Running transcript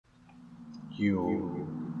You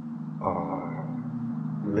are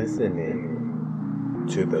listening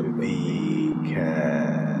to the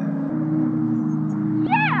VCast.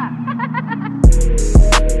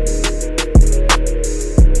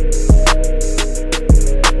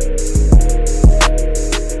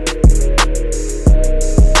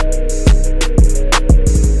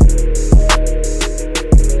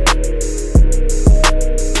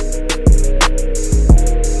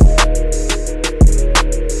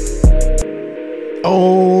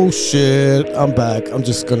 Oh shit, I'm back. I'm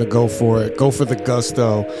just gonna go for it. Go for the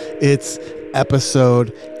gusto. It's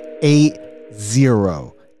episode 80.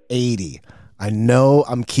 I know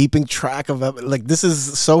I'm keeping track of it. Like, this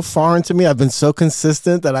is so foreign to me. I've been so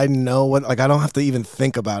consistent that I know what, like, I don't have to even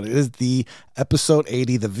think about it. It is the episode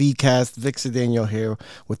 80, the VCast. Vic Cedeno here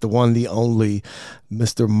with the one, the only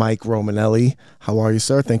Mr. Mike Romanelli. How are you,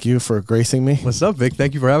 sir? Thank you for gracing me. What's up, Vic?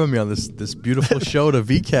 Thank you for having me on this beautiful show, the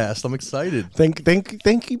VCast. I'm excited.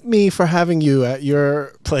 Thank me for having you at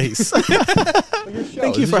your place.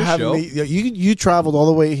 Thank you for having me. You traveled all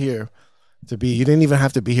the way here to be. You didn't even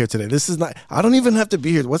have to be here today. This is not. I don't even have to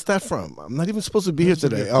be here. What's that from? I'm not even supposed to be here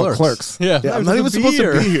today. Oh, Clerks. Yeah, I'm not even supposed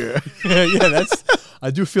to be here. yeah, that's. I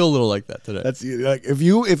do feel a little like that today. That's like if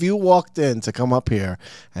you walked in to come up here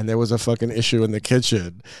and there was a fucking issue in the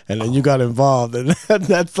kitchen and then you got involved, and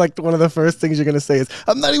that's like one of the first things you're gonna say is,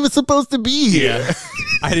 "I'm not even supposed to be here."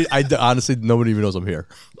 Yeah. I honestly, nobody even knows I'm here.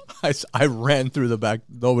 I ran through the back.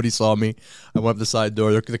 Nobody saw me. I went up the side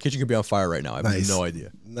door. The kitchen could be on fire right now. I have no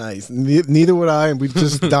idea. Nice. Neither would I. And we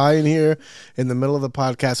just dying here in the middle of the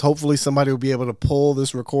podcast. Hopefully somebody will be able to pull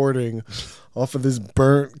this recording off of this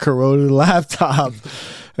burnt, corroded laptop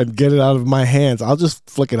and get it out of my hands. I'll just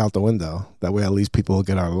flick it out the window. That way at least people will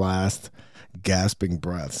get our last gasping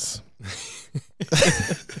breaths.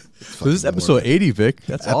 So this is episode 80, Vic.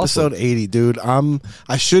 That's episode awesome. 80, dude.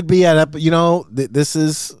 I should be at this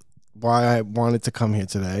is why I wanted to come here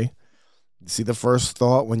today. See, the first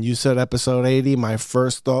thought when you said episode 80, my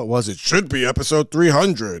first thought was it should be episode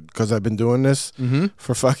 300 because I've been doing this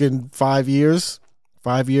for fucking 5 years.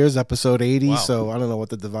 5 years, episode 80. Wow. So I don't know what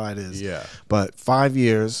the divide is. Yeah. But 5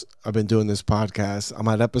 years I've been doing this podcast. I'm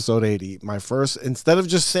at episode 80. My first, instead of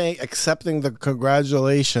just accepting the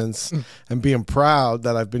congratulations and being proud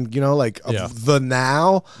that I've been, of the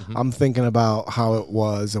now, I'm thinking about how it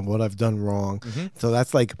was and what I've done wrong. So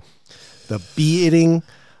that's like the beating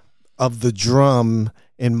of the drum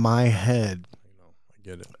in my head. I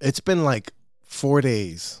get it. It's been like 4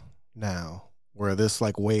 days now where this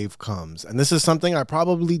like wave comes, and this is something I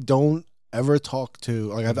probably don't ever talk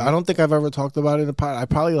to. Like I don't think I've ever talked about it in the pod. I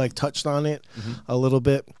probably like touched on it a little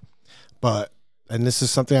bit, and this is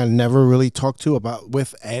something I never really talked to about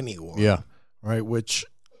with anyone. Yeah. Right. Which,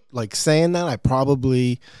 like, saying that, I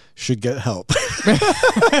probably should get help.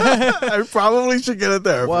 I probably should get a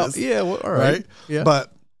therapist. Well, yeah. Well, all right. Yeah.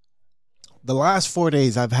 But the last 4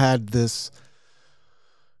 days, I've had this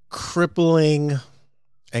crippling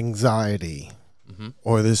anxiety,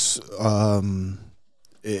 or this.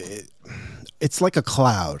 It's like a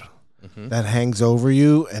cloud that hangs over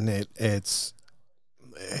you, and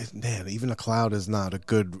man, even a cloud is not a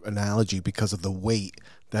good analogy because of the weight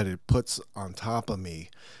that it puts on top of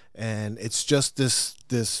me. And it's just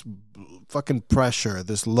this fucking pressure,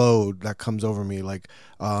 this load that comes over me. Like,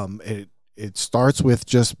 it starts with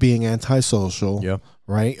just being antisocial. Yeah.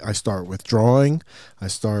 Right. I start withdrawing. I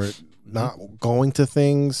start not going to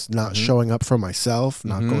things, not showing up for myself,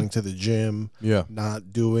 not going to the gym,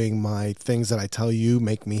 not doing my things that I tell you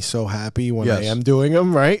make me so happy when I am doing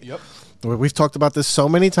them. Right. Yep. We've talked about this so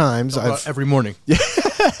many times. Every morning.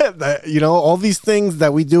 All these things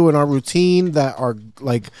that we do in our routine that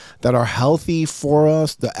are healthy for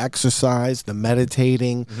us, the exercise, the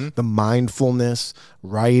meditating, the mindfulness,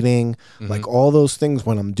 writing, like all those things,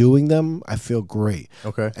 when I'm doing them, I feel great.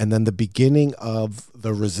 Okay. And then the beginning of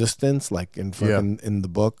the resistance, like in the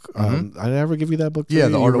book, I did ever give you that book? Yeah,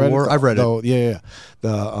 The Art of War. I've read it. Yeah.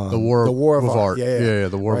 The War of Art. Yeah,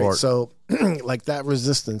 The War of Art. So like that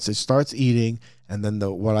resistance, it starts eating, and then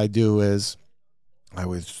what I do is I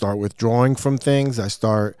would start withdrawing from things. I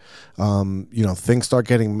start, things start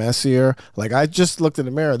getting messier. Like, I just looked in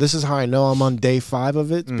the mirror. This is how I know I'm on day 5 of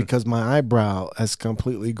it, because my eyebrow has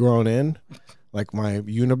completely grown in. Like, my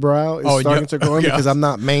unibrow is starting to grow in because I'm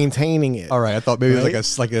not maintaining it. All right, I thought maybe it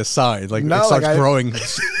was like a sign. Like, no, it starts growing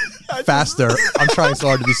faster. I'm trying so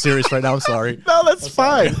hard to be serious right now. I'm sorry. No, that's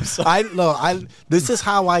fine. This is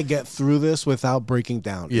how I get through this without breaking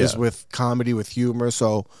down. Is with comedy, with humor.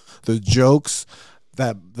 So the jokes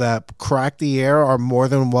that crack the air are more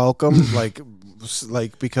than welcome. like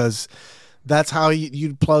because that's how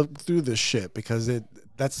you plug through this shit, because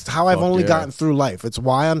That's how I've only gotten through life. It's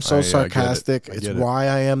why I'm so sarcastic. It's why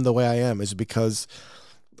I am the way I am. Is because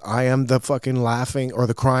I am the fucking laughing or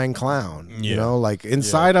the crying clown. You know, like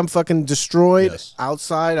inside I'm fucking destroyed. Yes.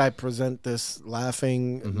 Outside I present this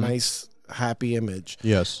laughing, nice, happy image.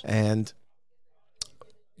 Yes. And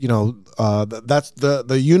you know, that's the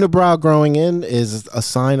unibrow growing in is a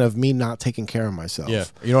sign of me not taking care of myself. Yeah,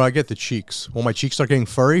 you know, I get the cheeks. When my cheeks start getting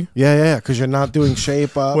furry. Yeah, because you're not doing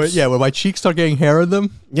shape ups. When my cheeks start getting hair in them.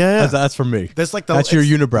 Yeah, that's for me. That's like that's your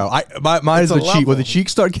unibrow. Mine is the cheek. When the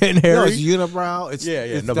cheeks start getting hairy. No, it's unibrow. It's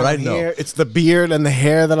It's but I know here. It's the beard and the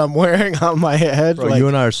hair that I'm wearing on my head. Bro, you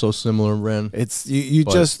and I are so similar, Ren. It's you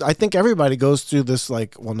just. I think everybody goes through this.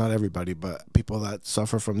 Like, well, not everybody, but people that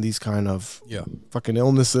suffer from these kind of fucking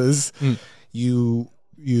illnesses. You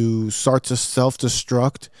start to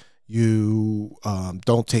self-destruct. You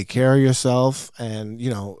don't take care of yourself, and you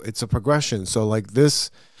know it's a progression. So like this,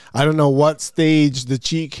 I don't know what stage the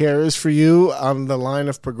cheek hair is for you on the line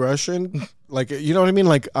of progression. Like, you know what I mean?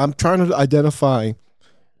 Like, I'm trying to identify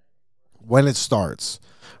when it starts.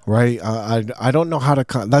 Right? I don't know how to.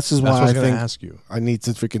 This is why I think ask you. I need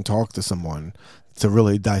to freaking talk to someone to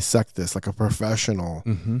really dissect this, like a professional,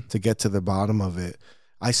 to get to the bottom of it.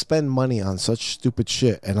 I spend money on such stupid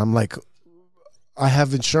shit, and I'm like, I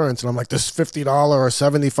have insurance, and I'm like, this $50 or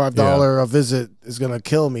 $75 a visit is gonna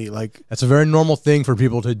kill me. Like, that's a very normal thing for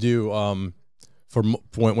people to do. For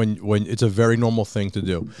when it's a very normal thing to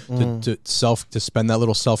do to spend that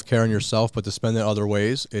little self-care on yourself, but to spend it other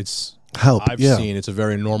ways, it's help. I've seen it's a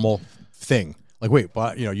very normal thing. Like, wait,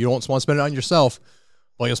 but you know, you don't want to spend it on yourself.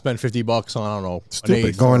 Well, you'll spend $50 on, I don't know,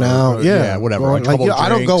 stupid going out, whatever. I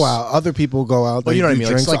don't go out. Other people go out. But you know what I mean?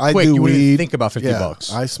 Drinks. Like I quick, do you weed. wouldn't think about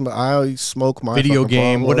 $50. I smoke my video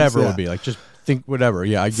game, problems. whatever it would be. Like, just think whatever.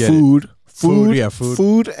 Yeah, I get food. Food.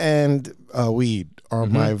 Food and weed are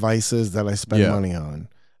my vices that I spend money on.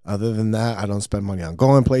 Other than that, I don't spend money on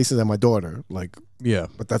going places. And my daughter, like,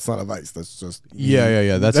 but that's not a vice. That's just That's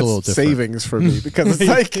a little different. Savings for me because it's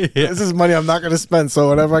like this is money I'm not going to spend. So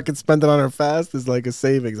whatever I can spend it on her fast is like a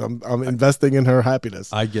savings. I'm investing in her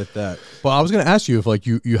happiness. I get that. But I was going to ask you if like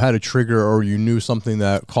you had a trigger or you knew something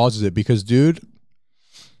that causes it, because dude,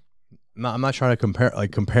 I'm not trying to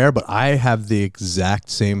compare, but I have the exact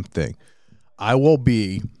same thing. I will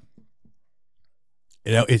be.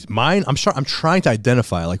 You know, it's mine. I'm trying to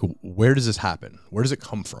identify, like, where does this happen? Where does it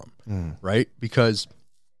come from? Right? Because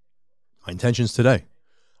my intentions today,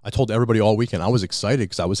 I told everybody all weekend, I was excited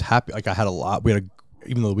because I was happy. Like, I had a lot.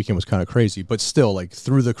 Even though the weekend was kind of crazy, but still, like,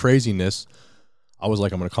 through the craziness, I was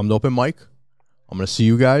like, I'm going to come to open mic. I'm going to see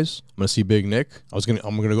you guys. I'm going to see Big Nick. I'm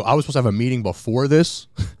going to go. I was supposed to have a meeting before this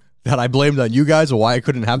that I blamed on you guys of why I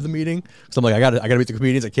couldn't have the meeting. Because I'm like, I got to meet the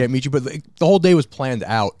comedians. I can't meet you. But the whole day was planned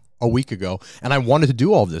out a week ago, and I wanted to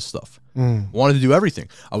do all of this stuff. Wanted to do everything.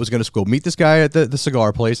 I was going to go meet this guy at the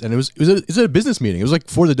cigar place, and it was a business meeting. It was like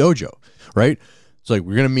for the dojo, right? It's like,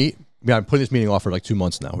 we're going to meet. Yeah, I'm putting this meeting off for like 2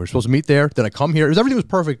 months now. We're supposed to meet there. Then I come here. Everything was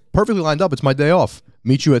perfectly lined up. It's my day off.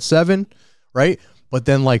 Meet you at 7, right? But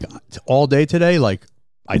then like all day today, like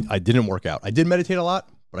I didn't work out. I did meditate a lot,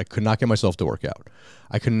 but I could not get myself to work out.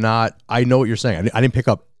 I could not. I know what you're saying. I didn't pick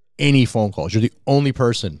up any phone calls. You're the only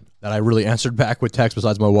person that I really answered back with text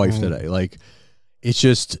besides my wife today. Like, it's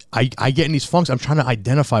just, I get in these funks. I'm trying to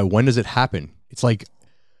identify, when does it happen? It's like,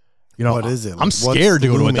 you know, what is it? I'm scared to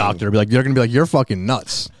go to a doctor. Be like, they're going to be like, you're fucking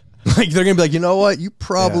nuts. Like, they're going to be like, you know what? You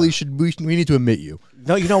probably should, we need to admit you.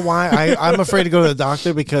 No, you know why? I'm afraid to go to the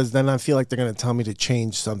doctor because then I feel like they're going to tell me to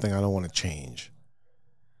change something I don't want to change.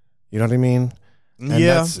 You know what I mean? And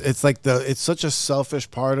it's like it's such a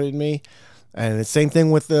selfish part of me. And the same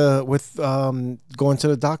thing with going to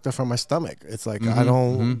the doctor for my stomach. It's like I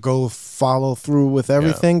don't go follow through with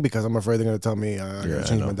everything because I'm afraid they're going to tell me I got to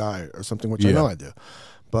change my diet or something, which I know I do.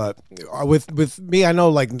 But with me, I know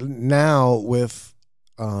like now with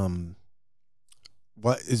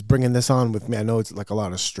what is bringing this on with me, I know it's like a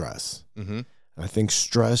lot of stress. And I think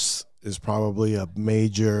stress is probably a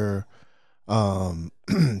major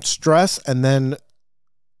stress, and then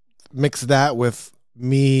mix that with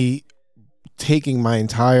me taking my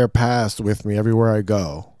entire past with me everywhere I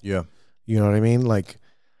go. Yeah. You know what I mean? Like,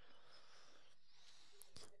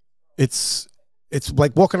 it's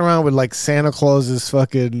like walking around with like Santa Claus's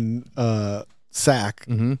fucking sack.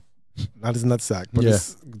 Not his nut sack, but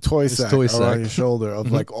his toy sack around your shoulder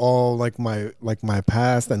of like all like my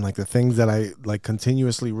past and like the things that I like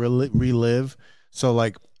continuously relive. So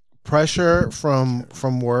like pressure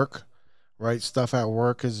from work, right? Stuff at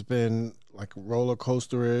work has been like roller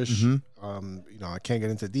coaster-ish. You know, I can't get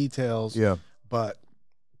into details. Yeah. But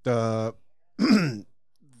the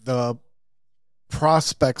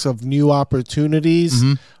prospects of new opportunities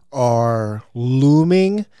are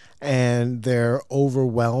looming and they're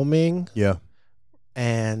overwhelming. Yeah.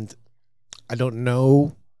 And I don't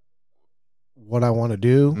know what I want to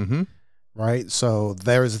do. Right. So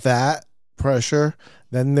there's that pressure.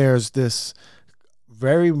 Then there's this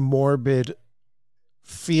very morbid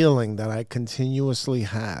feeling that I continuously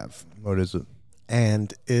have. What is it?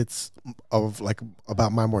 And it's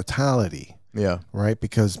about my mortality. Yeah. Right.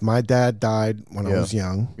 Because my dad died when I was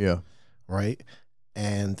young. Yeah. Right.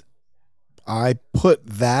 And I put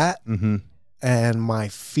that and my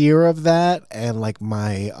fear of that and like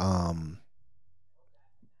my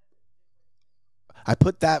I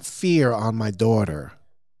put that fear on my daughter,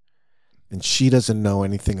 and she doesn't know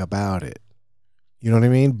anything about it. You know what I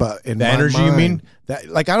mean? But in the my energy, mind, you mean? That,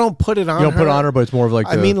 like, I don't put it on. You don't put it on her, but it's more of like.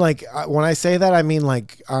 I mean, like when I say that, I mean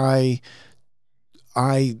like I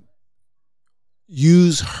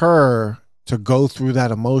use her to go through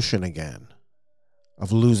that emotion again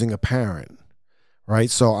of losing a parent,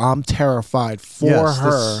 right? So I'm terrified for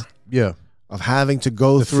her, of having to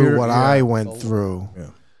go through fear, what I went through.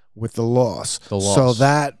 With the loss. So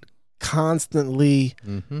that constantly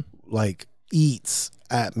like eats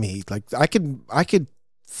at me. Like I could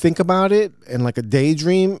think about it in like a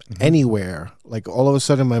daydream anywhere. Like all of a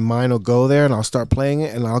sudden my mind will go there and I'll start playing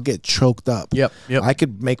it and I'll get choked up. Yep. I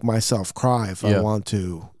could make myself cry if I want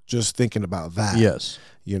to, just thinking about that. Yes.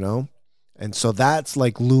 You know? And so that's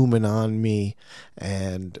like looming on me,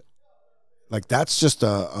 and like that's just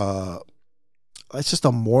a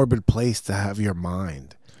morbid place to have your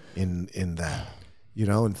mind in that, you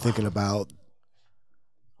know, and thinking about.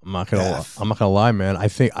 I'm not gonna lie, man. I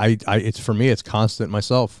think it's for me, it's constant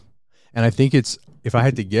myself, and I think it's, if I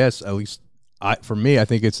had to guess, at least for me, I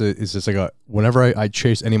think it's just like whenever I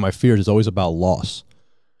chase any of my fears, it's always about loss.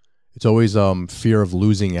 It's always fear of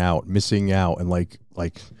losing out, missing out, and like,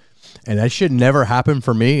 and that shit never happened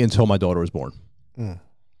for me until my daughter was born.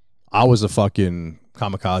 I was a fucking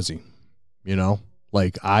kamikaze, you know,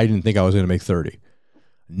 like I didn't think I was gonna make 30.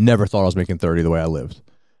 Never thought I was making 30 the way I lived.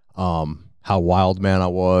 How wild man I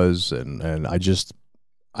was, and I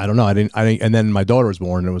don't know. I didn't, and then my daughter was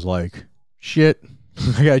born, and it was like, shit,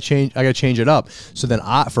 I gotta change it up. So then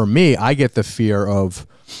for me, I get the fear of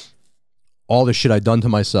all the shit I've done to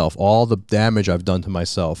myself, all the damage I've done to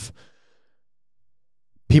myself.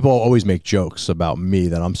 People always make jokes about me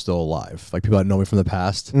that I'm still alive. Like people that know me from the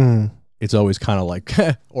past. It's always kind of like,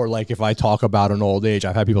 or like if I talk about an old age,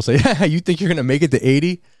 I've had people say, you think you're going to make it to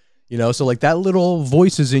 80? You know, so like that little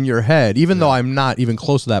voice is in your head, even though I'm not even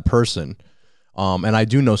close to that person. And I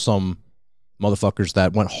do know some motherfuckers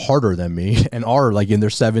that went harder than me and are like in their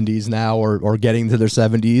 70s now, or getting to their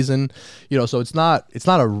 70s. And, you know, so it's not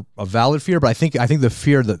a valid fear, but I think the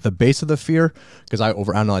fear, the base of the fear, because I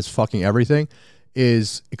overanalyze fucking everything,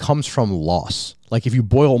 is it comes from loss. Like if you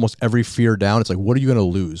boil almost every fear down, it's like, what are you going to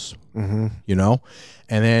lose? You know?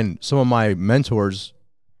 And then some of my mentors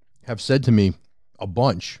have said to me a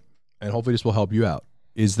bunch, and hopefully this will help you out,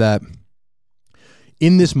 is that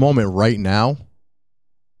in this moment right now,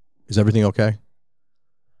 is everything okay?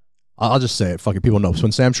 I'll just say it. Fucking people know. So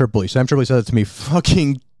when Sam Tripoli said it to me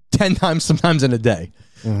fucking 10 times sometimes in a day.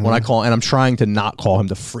 When I call, and I'm trying to not call him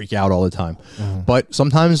to freak out all the time. But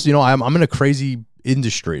sometimes, you know, I'm in a crazy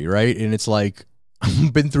industry, right? And it's like,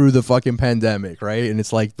 I've been through the fucking pandemic, right? And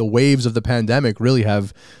it's like the waves of the pandemic really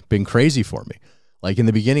have been crazy for me. Like in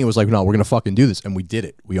the beginning, it was like, no, we're going to fucking do this. And we did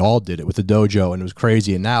it. We all did it with the dojo, and it was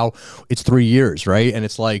crazy. And now it's 3 years, right? And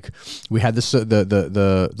it's like, we had this,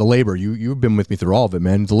 the labor, you've been with me through all of it,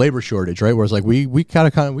 man. The labor shortage, right? Where it's like, we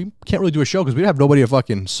can't really do a show because we have nobody to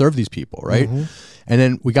fucking serve these people, right? And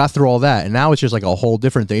then we got through all that, and now it's just like a whole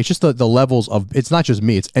different thing. It's just the levels of, it's not just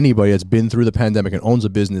me, it's anybody that's been through the pandemic and owns a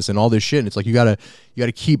business and all this shit. And it's like, you gotta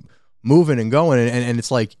keep moving and going. And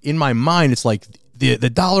it's like, in my mind, it's like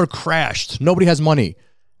the dollar crashed. Nobody has money.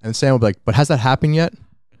 And Sam would be like, but has that happened yet?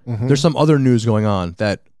 There's some other news going on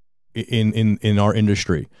that in our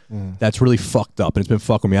industry that's really fucked up, and it's been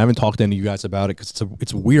fucking me. I haven't talked to any of you guys about it because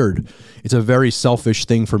it's weird. It's a very selfish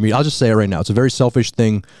thing for me. I'll just say it right now. It's a very selfish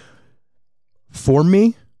thing for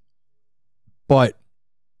me, but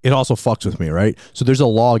it also fucks with me, right? So there's a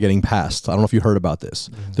law getting passed. I don't know if you heard about this.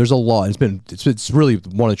 There's a law. It's really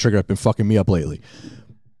one of the triggers that's been fucking me up lately.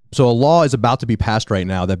 So a law is about to be passed right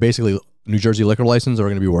now that basically New Jersey liquor licenses are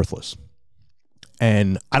going to be worthless.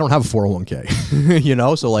 And I don't have a 401k, you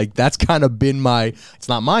know? So like, that's kind of been it's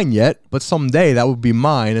not mine yet, but someday that would be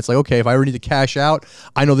mine. It's like, okay, if I ever need to cash out,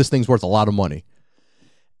 I know this thing's worth a lot of money.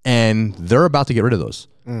 And they're about to get rid of those.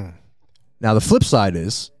 Now, the flip side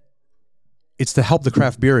is, it's to help the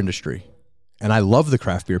craft beer industry. And I love the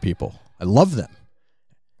craft beer people. I love them.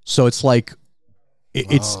 So it's like,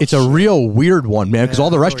 it's a real weird one, man, because all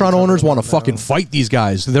the restaurant owners want to fucking fight these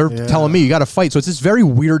guys. They're telling me you got to fight. So it's this very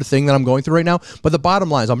weird thing that I'm going through right now. But the bottom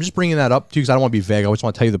line is, I'm just bringing that up to you because I don't want to be vague. I just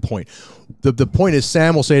want to tell you the point. The point is,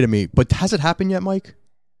 Sam will say to me, but has it happened yet, Mike?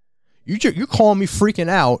 You're calling me freaking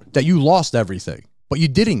out that you lost everything, but you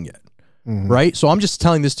didn't yet. Right? So I'm just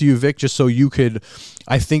telling this to you, Vic, just so you could,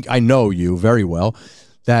 I think I know you very well,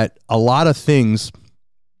 that a lot of things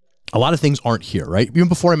aren't here, right? Even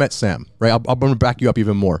before I met Sam, right? I'm going to back you up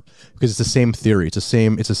even more because it's the same theory. It's the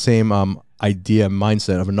same idea,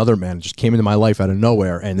 mindset of another man that just came into my life out of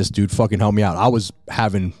nowhere, and this dude fucking helped me out.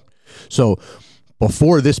 So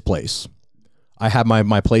before this place, I had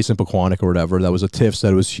my place in Pequannock or whatever. That was a Tiff's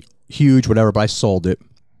that was huge, whatever, but I sold it.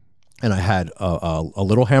 And I had a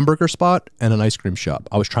little hamburger spot and an ice cream shop.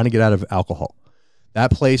 I was trying to get out of alcohol. That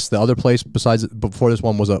place, the other place before this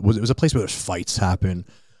one was a place where there's fights happen.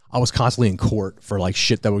 I was constantly in court for like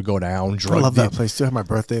shit that would go down. I love that place too. I had my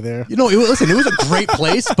birthday there. You know, it was a great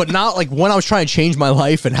place, but not like when I was trying to change my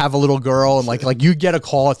life and have a little girl and like you get a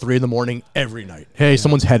call at 3 a.m. every night. Hey,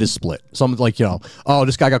 someone's head is split. Someone's like, oh,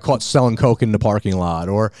 this guy got caught selling coke in the parking lot,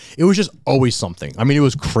 or it was just always something. I mean, it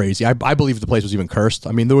was crazy. I believe the place was even cursed.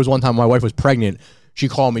 I mean, there was one time my wife was pregnant. She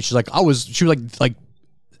called me. She was like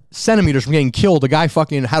centimeters from getting killed. The guy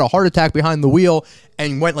fucking had a heart attack behind the wheel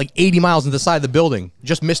and went like 80 miles into the side of the building.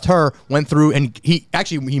 Just missed her, went through, and he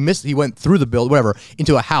went through the building, whatever,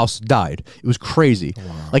 into a house, died. It was crazy. Wow.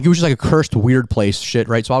 Like, it was just like a cursed, weird place, shit,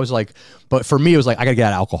 right? So I was like, but for me, it was like, I gotta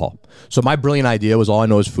get out of alcohol. So my brilliant idea was, all I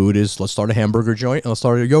know is food is, let's start a hamburger joint and let's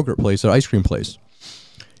start a yogurt place, an ice cream place.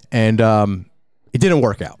 And it didn't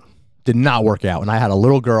work out. Did not work out. And I had a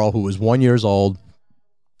little girl who was 1 year old.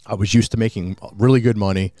 I was used to making really good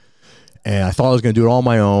money, and I thought I was going to do it all on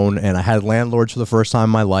my own, and I had landlords for the first time in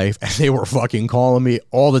my life, and they were fucking calling me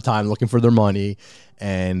all the time looking for their money,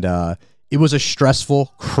 and it was a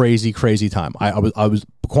stressful, crazy time.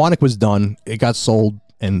 Pequannock was done. It got sold,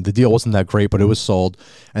 and the deal wasn't that great, but it was sold.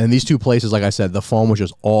 And in these two places, like I said, the phone was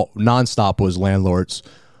just all nonstop was landlords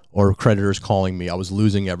or creditors calling me. I was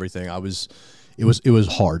losing everything. It was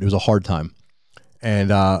hard. It was a hard time.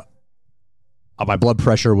 And my blood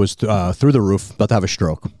pressure was through the roof, about to have a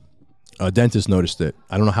stroke. A dentist noticed it.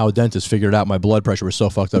 I don't know how a dentist figured out my blood pressure was so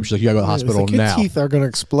fucked up. She's like, you gotta go to the hospital now. Your teeth are gonna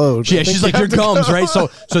explode. Yeah, she's like, your gums, right? So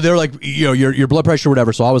they're like, your blood pressure,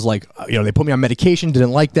 whatever. So I was like, they put me on medication, didn't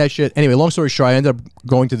like that shit. Anyway, long story short, I ended up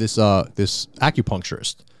going to this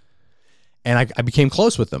acupuncturist, and I became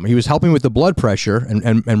close with him. He was helping with the blood pressure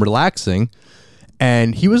and relaxing.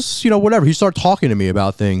 And he was, whatever. He started talking to me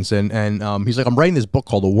about things, and he's like, I'm writing this book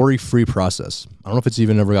called The Worry-Free Process. I don't know if it's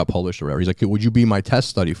even ever got published or whatever. He's like, would you be my test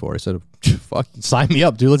study for it? I said, fuck, sign me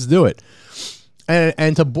up, dude. Let's do it.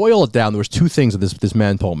 And to boil it down, there was two things that this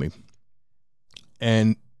man told me.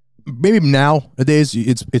 And maybe nowadays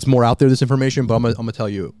it's more out there, this information, but I'm gonna tell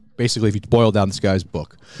you, basically, if you boil down this guy's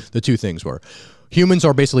book, the two things were, humans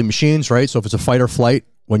are basically machines, right? So if it's a fight or flight,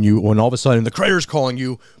 when all of a sudden the creditor's calling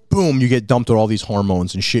you, boom, you get dumped with all these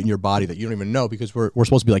hormones and shit in your body that you don't even know, because we're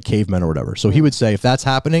supposed to be like cavemen or whatever. So he would say, if that's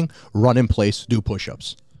happening, run in place, do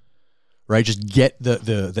push-ups, right? Just get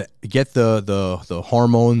the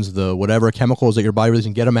hormones, the whatever chemicals that your body releases,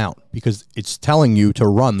 and get them out, because it's telling you to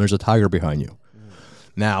run. There's a tiger behind you.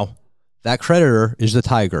 Now, that creditor is the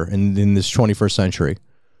tiger in this 21st century,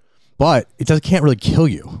 but it can't really kill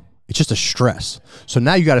you. It's just a stress. So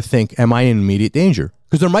now you got to think, am I in immediate danger?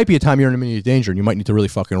 Because there might be a time you're in immediate danger and you might need to really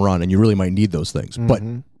fucking run, and you really might need those things. But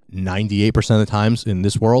 98% of the times in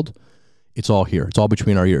this world, it's all here. It's all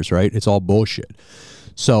between our ears, right? It's all bullshit.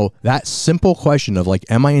 So that simple question of like,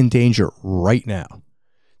 am I in danger right now?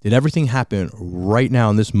 Did everything happen right now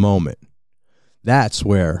in this moment? That's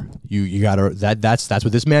where you gotta, that's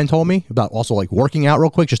what this man told me about. Also, like, working out real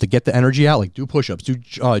quick just to get the energy out, like do push-ups, do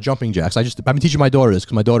jumping jacks. I've been teaching my daughter this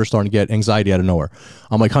because my daughter's starting to get anxiety out of nowhere.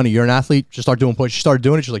 I'm like, honey, you're an athlete, just start doing push. She started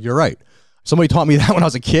doing it. She's like, you're right. Somebody taught me that when I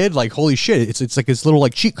was a kid. Like, holy shit, it's like this little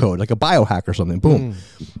like cheat code, like a biohack or something. Boom.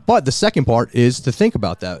 But the second part is to think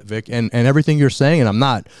about that, Vic, and everything you're saying. And I'm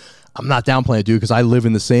not downplaying it, dude, because I live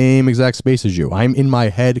in the same exact space as you. I'm in my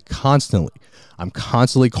head constantly. I'm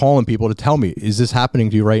constantly calling people to tell me, is this happening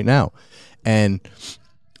to you right now? And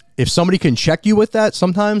if somebody can check you with that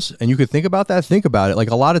sometimes, and you could think about that, think about it. Like,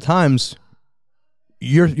 a lot of times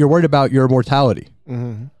you're worried about your mortality,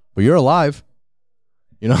 but you're alive.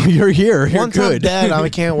 You know, you're here. You're Once good. I'm dead, I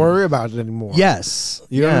can't worry about it anymore. Yes.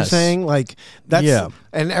 You know what I'm saying? Like, that's,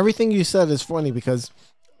 and everything you said is funny, because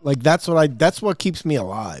like, that's what keeps me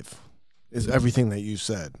alive, is everything that you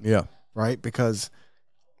said. Yeah. Right? Because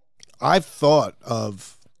I've thought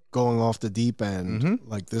of going off the deep end,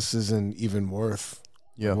 like, this isn't even worth,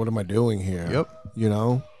 Yeah. What am I doing here? Yep. You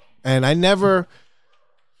know? And I never...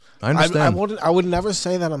 I understand. I would never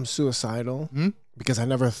say that I'm suicidal because I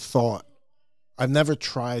never thought... I've never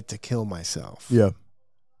tried to kill myself. Yeah.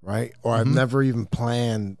 Right? Or I've never even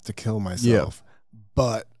planned to kill myself. Yeah.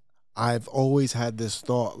 But I've always had this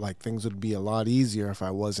thought like things would be a lot easier if I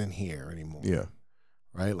wasn't here anymore. Yeah.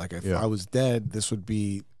 Right? Like if I was dead, this would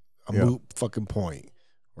be a moot fucking point.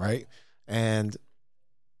 Right? And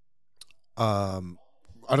I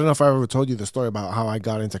don't know if I ever told you the story about how I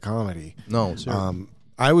got into comedy. No.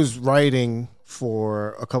 I was writing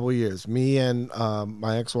for a couple of years. Me and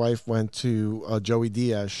my ex-wife went to a Joey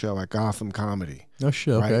Diaz show at Gotham Comedy. Oh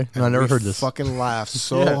shit! Right? Okay, no, I never heard this. Fucking laughed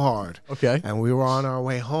so hard. Okay, and we were on our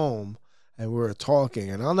way home, and we were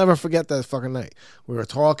talking, and I'll never forget that fucking night. We were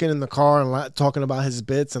talking in the car and talking about his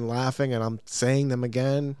bits and laughing, and I'm saying them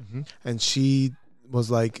again, and she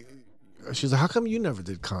was like, "How come you never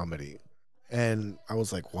did comedy?" And I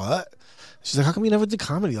was like, "What?" She's like, "How come you never did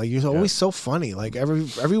comedy? Like you're always so funny. Like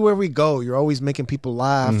everywhere we go, you're always making people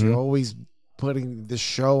laugh. You're always putting this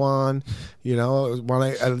show on, you know." When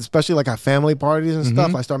especially like at family parties and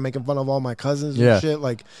stuff, I start making fun of all my cousins and shit.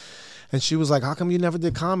 Like, and she was like, "How come you never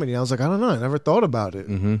did comedy?" And I was like, "I don't know. I never thought about it."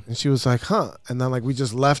 And she was like, "Huh?" And then like we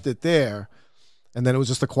just left it there. And then it was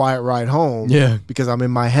just a quiet ride home. Yeah. Because I'm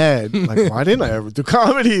in my head, like, why didn't I ever do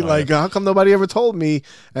comedy? Like, how come nobody ever told me?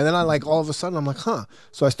 And then I like, all of a sudden, I'm like, huh.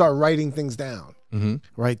 So I start writing things down.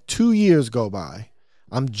 Right? 2 years go by.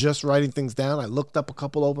 I'm just writing things down. I looked up a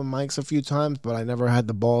couple open mics a few times, but I never had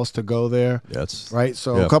the balls to go there. Yes. Right?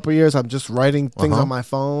 So a couple of years, I'm just writing things on my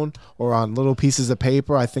phone or on little pieces of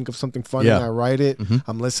paper. I think of something funny and I write it.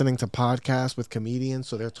 I'm listening to podcasts with comedians,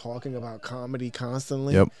 so they're talking about comedy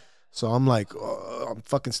constantly. Yep. So I'm like, I'm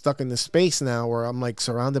fucking stuck in this space now where I'm like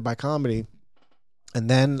surrounded by comedy. And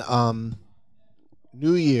then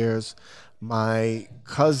New Year's, my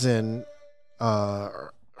cousin,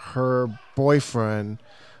 her boyfriend,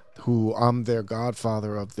 who I'm their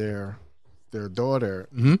godfather of their daughter,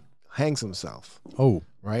 hangs himself. Oh.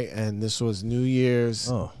 Right? And this was New Year's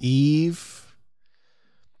Eve.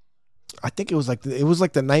 I think it was like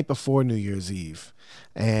the night before New Year's Eve.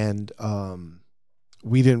 And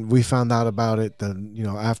we found out about it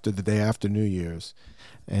after the day after New Year's,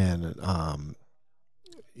 and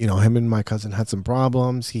him and my cousin had some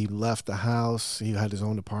problems. He left the house. He had his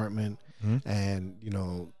own apartment, and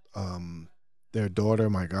their daughter,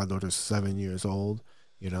 my goddaughter's 7 years old,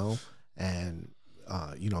 and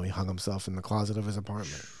he hung himself in the closet of his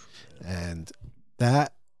apartment, and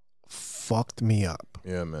that fucked me up.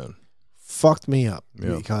 Yeah, man, fucked me up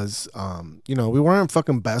because we weren't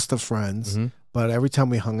fucking best of friends. But every time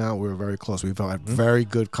we hung out, we were very close. We've had very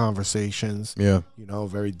good conversations. Yeah.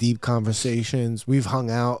 Very deep conversations. We've hung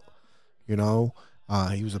out, he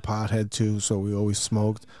was a pothead too, so we always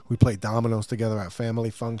smoked. We played dominoes together at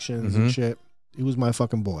family functions and shit. He was my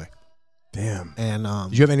fucking boy. Damn. And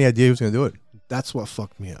did you have any idea he was going to do it? That's what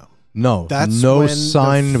fucked me up. No. That's no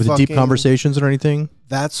sign of the deep conversations or anything?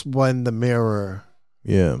 That's when the mirror...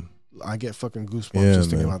 Yeah. I get fucking goosebumps just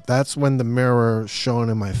thinking about it. That's when the mirror shone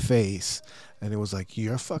in my face. And it was like,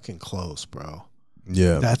 you're fucking close, bro.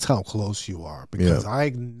 Yeah. That's how close you are. Because I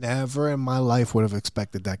never in my life would have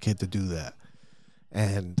expected that kid to do that.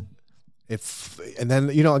 And then,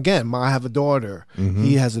 again, I have a daughter.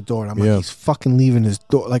 He has a daughter. I'm like, he's fucking leaving his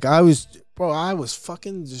door. Like, I was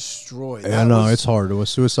fucking destroyed. I know, it's hard.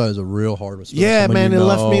 Suicide is a real hard one. Yeah, man, it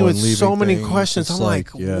left me with so many questions. I'm like,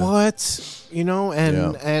 what?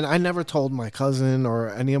 And I never told my cousin or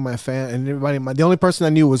any of my and everybody. The only person I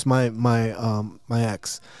knew was my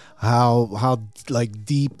ex. How like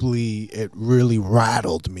deeply it really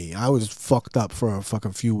rattled me. I was fucked up for a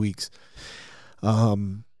fucking few weeks.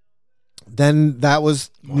 Then that was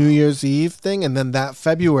New Year's Eve thing, and then that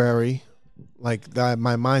February, like that,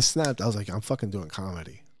 my mind snapped. I was like, I'm fucking doing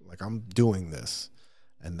comedy. Like I'm doing this,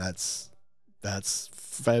 and that's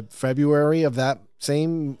February of that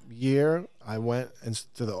same year. I went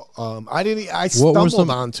into the I stumbled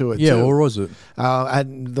onto it. Yeah, too. where was it? At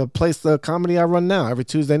the comedy I run now every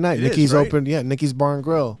Tuesday night. Nikki's opened. Yeah, Nikki's Bar and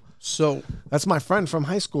Grill. So that's my friend from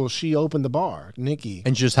high school. She opened the bar, Nikki,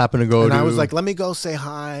 and just happened to go. And I was like, let me go say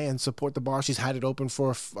hi and support the bar. She's had it open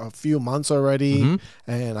for a few months already,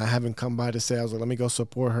 and I haven't come by to say. I was like, let me go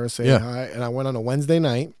support her, say hi. And I went on a Wednesday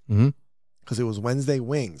night because it was Wednesday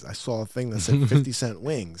wings. I saw a thing that said 50-cent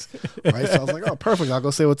wings, right? So I was like, oh, perfect. I'll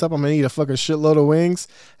go say what's up. I'm gonna eat a fucking shitload of wings.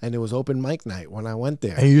 And it was open mic night when I went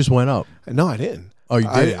there. And you just went up? No, I didn't. Oh, you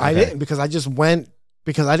did? I didn't because I just went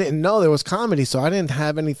because I didn't know there was comedy, so I didn't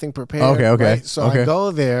have anything prepared. Okay. Right? So Okay. I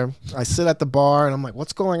go there, I sit at the bar, and I'm like,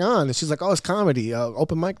 "What's going on?" And she's like, "Oh, it's comedy,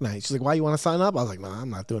 open mic night." She's like, "Why you want to sign up?" I was like, "No, I'm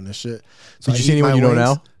not doing this shit." So Did you I see eat anyone my you know wings.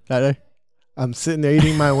 now that day? I'm sitting there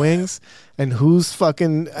eating my wings, and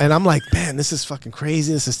and I'm like, man, this is fucking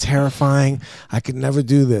crazy. This is terrifying. I could never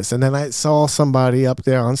do this. And then I saw somebody up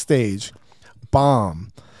there on stage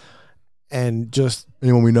bomb and just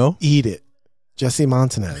Anyone we know? eat it. Jesse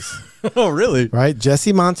Montanez, Oh, really? right?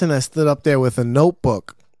 Jesse Montanez stood up there with a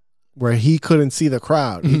notebook where he couldn't see the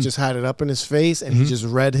crowd. He just had it up in his face, and he just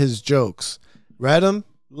read his jokes. Read them,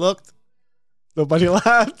 looked, nobody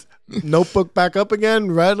laughed. Notebook back up again,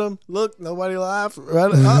 read them, look, nobody laughed,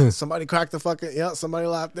 read it, oh, somebody cracked the fucking, somebody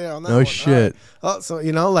laughed there on that No one. shit. All right. Oh, so,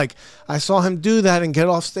 like, I saw him do that and get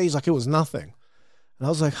off stage like it was nothing. And I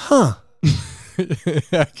was like, huh.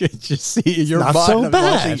 I can just see in your not mind. so I'm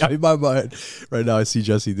bad. watching- in my mind right now, I see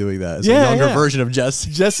Jesse doing that. It's Yeah, a younger yeah. version of Jesse.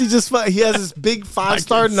 Jesse he has this big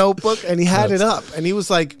 5-star notebook, and he had it up, and he was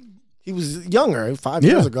like, he was younger 5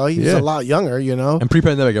 years ago. He was a lot younger, And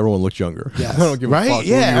pre-pandemic, everyone looked younger. Yes. I don't give Right? a fuck.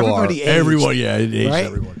 Yeah, who you everybody are. aged. Everyone, yeah, it aged Right?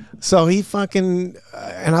 everyone. So he fucking,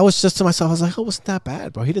 and I was just to myself, I was like, oh, wasn't that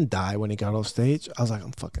bad, bro? He didn't die when he got off stage. I was like,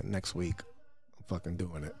 I'm fucking next week. I'm fucking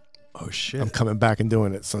doing it. Oh shit! I'm coming back and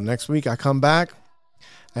doing it. So next week I come back,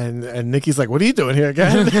 and Nikki's like, "What are you doing here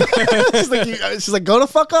again?" she's like, "Go the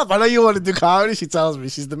fuck up. I know you want to do comedy." She tells me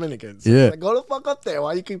she's Dominican. So Yeah. she's like, go the fuck up there.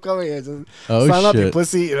 Why you keep coming here? Just Oh, sign up, you shit.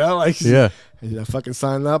 pussy. Like, Yeah. And I fucking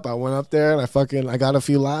signed up. I went up there and I got a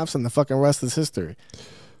few laughs, and the fucking rest is history.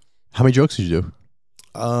 How many jokes did you do?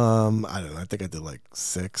 I don't know. I think I did like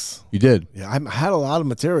 6. You did. Yeah, I had a lot of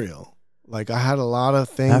material. Like I had a lot of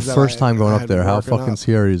things. That first time going I up had there, been how working fucking up.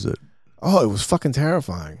 scary is it? Oh, it was fucking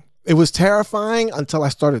terrifying. It was terrifying until I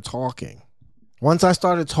started talking. Once I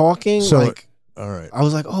started talking, So- like All right. I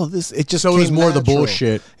was like, oh, it just So it was came more the natural.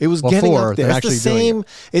 bullshit. It was before getting up there. than It's the actually doing same. it.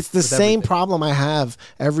 It's the With same everything. problem I have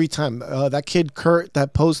every time. That kid Kurt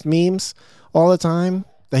that posts memes all the time.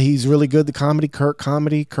 That he's really good. The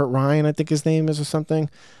Kurt Ryan, I think his name is or something.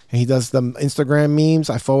 And he does the Instagram memes.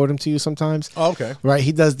 I forward them to you sometimes. Oh, okay. Right?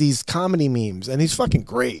 He does these comedy memes, and he's fucking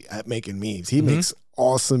great at making memes. He makes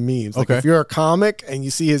awesome memes. Like Okay. if you're a comic and you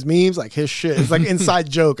see his memes, like his shit, it's like inside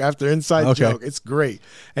joke after inside Okay. joke. It's great.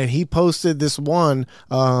 And he posted this one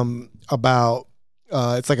about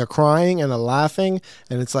it's like a crying and a laughing,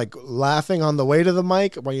 and it's like laughing on the way to the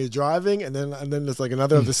mic when you're driving, and then there's like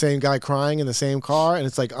another of the same guy crying in the same car, and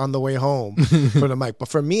it's like on the way home for the mic. But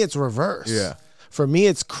for me, it's reverse. Yeah. For me,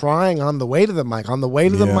 it's crying on the way to the mic. On the way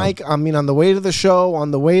to the Yeah. mic, I mean, on the way to the show,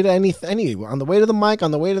 on the way to on the way to the mic,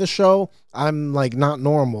 on the way to the show, I'm like not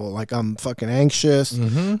normal. Like I'm fucking anxious.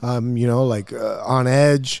 I'm, like on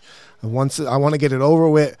edge. Once I want to get it over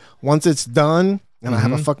with. Once it's done, and I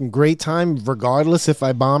have a fucking great time, regardless if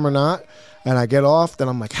I bomb or not, and I get off, then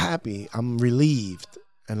I'm like happy. I'm relieved,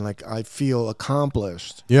 and like I feel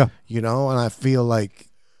accomplished. Yeah. And I feel like.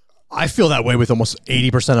 I feel that way with almost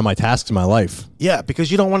 80% of my tasks in my life. Yeah, because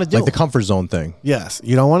you don't want to do Like the them. comfort zone thing. Yes,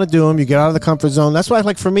 you don't want to do them. You get out of the comfort zone. That's why,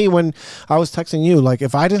 like for me, when I was texting you, like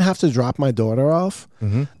if I didn't have to drop my daughter off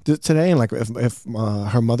today, and like if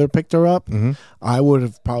her mother picked her up, I would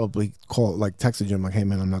have probably texted you. I'm like, hey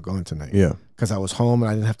man, I'm not going tonight. Yeah. Because I was home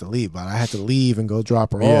and I didn't have to leave, but I had to leave and go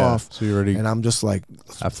drop her Yeah. off. So you already And I'm just like,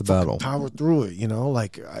 half the battle. power through it,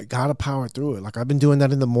 like I gotta power through it. Like I've been doing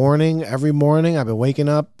that in the morning, every morning. I've been waking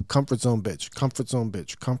up, comfort zone bitch, comfort zone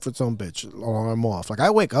bitch, comfort zone bitch, alarm off. Like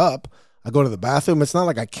I wake up, I go to the bathroom. It's not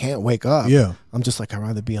like I can't wake up. Yeah. I'm just like, I'd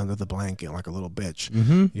rather be under the blanket like a little bitch,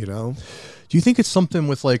 Do you think it's something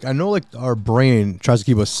with like, I know like our brain tries to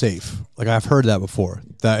keep us safe. Like I've heard that before,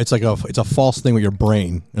 that it's like it's a false thing with your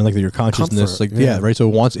brain and like your consciousness. Comfort, like, yeah. right.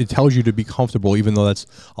 So it tells you to be comfortable, even though that's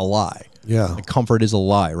a lie. Yeah. Like comfort is a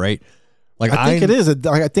lie, right? Like I think it is.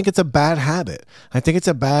 I think it's a bad habit. I think it's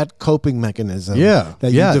a bad coping mechanism Yeah.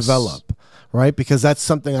 that Yes. you develop, right? Because that's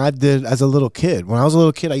something I did as a little kid. When I was a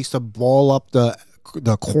little kid, I used to ball up the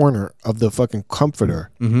corner of the fucking comforter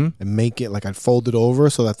and make it like I'd fold it over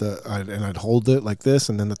so that I'd hold it like this,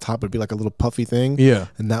 and then the top would be like a little puffy thing. Yeah.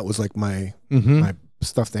 And that was like my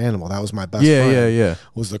stuffed animal. That was my best Yeah, friend. yeah.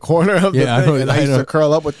 Was the corner of the Yeah, I thing. know- And I I used know. to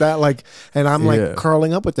curl up with that, and I'm Yeah. like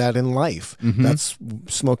curling up with that in life. That's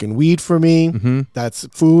smoking weed for me. That's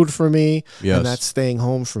food for me. Yes. And that's staying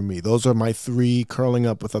home for me. Those are my 3 curling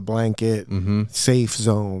up with a blanket, safe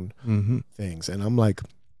zone things. And I'm like,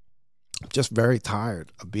 just very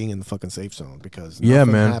tired of being in the fucking safe zone because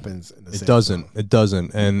nothing happens in the safe zone. It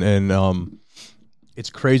doesn't. And it's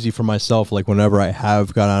crazy for myself. Like whenever I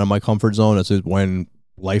have got out of my comfort zone, it's when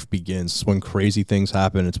life begins. It's when crazy things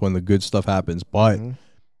happen. It's when the good stuff happens. But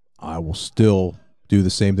I will still do the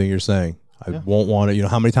same thing you're saying. I won't want to, you know,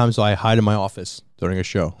 how many times do I hide in my office during a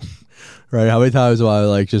show? Right? How many times do I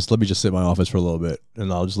like, let me just sit in my office for a little bit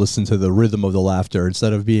and I'll just listen to the rhythm of the laughter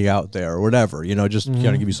instead of being out there or whatever, you know, just kind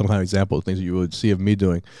of give you some kind of example of things that you would see of me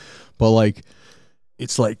doing. But like,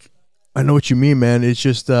 it's like, I know what you mean, man. It's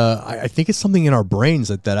just, I think it's something in our brains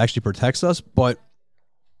that actually protects us. But,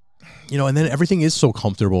 you know, and then everything is so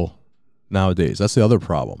comfortable nowadays. That's the other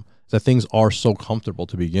problem, that things are so comfortable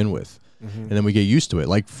to begin with. And then we get used to it.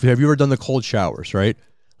 Like, have you ever done the cold showers, right?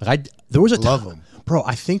 Like there was a love them. Bro,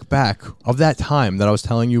 I think back of that time that I was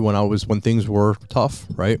telling you when things were tough,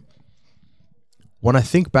 right? When I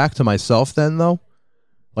think back to myself then, though,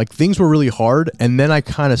 like things were really hard, and then I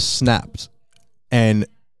kind of snapped, and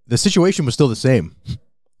the situation was still the same.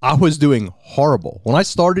 I was doing horrible. When I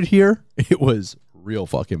started here, it was real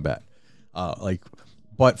fucking bad.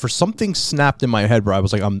 But for something snapped in my head where I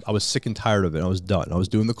was like, I was sick and tired of it. I was done. I was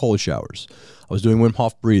doing the cold showers. I was doing Wim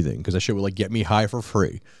Hof breathing because that shit would like get me high for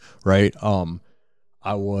free, right?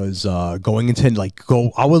 I was going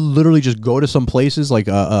into I would literally just go to some places like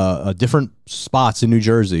different spots in New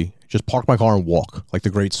Jersey, just park my car and walk, like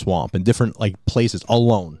the Great Swamp and different like places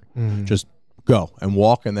alone. Just go and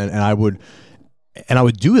walk, and I would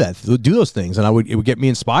do those things, and it would get me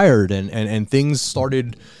inspired, and things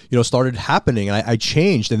started happening, and I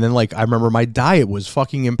changed, and then like I remember my diet was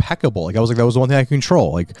fucking impeccable. Like I was like, that was the one thing I could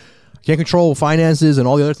control. Like I can't control finances and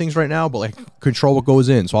all the other things right now, but like control what goes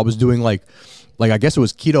in. So I was doing like I guess it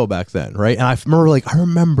was keto back then, right? And I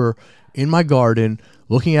remember in my garden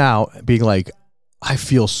looking out, being like, I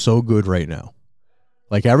feel so good right now.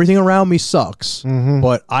 Like everything around me sucks,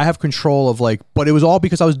 but I have control of but it was all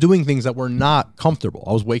because I was doing things that were not comfortable.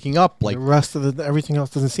 I was waking up like the rest of everything else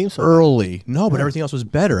doesn't seem so early. bad. No, but everything else was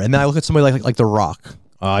better. And then I look at somebody like The Rock.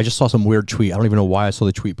 I just saw some weird tweet. I don't even know why I saw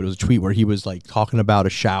the tweet, but it was a tweet where he was like talking about a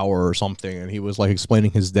shower or something, and he was like explaining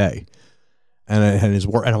his day and his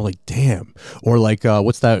work, and I'm like, damn. Or like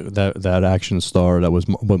what's that action star that was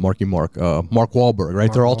Mark Wahlberg,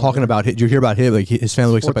 right? They're all talking about it. You hear about him, like his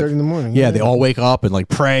family wakes up at 4:30 in the morning. Yeah, they all wake up and like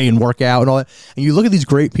pray and work out and all that. And you look at these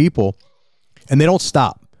great people, and they don't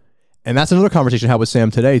stop. And that's another conversation I had with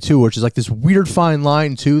Sam today too, which is like this weird fine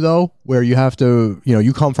line too, though, where you have to, you know,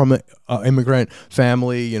 you come from an immigrant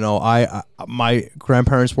family. You know, my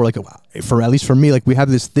grandparents were like, at least for me, like we have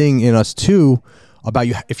this thing in us too about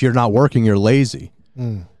if you're not working, you're lazy.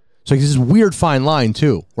 So it's this weird fine line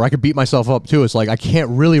too, where I could beat myself up too. It's like I can't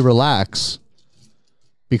really relax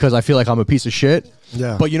because I feel like I'm a piece of shit.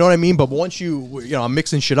 Yeah. But you know what I mean? But once you know, I'm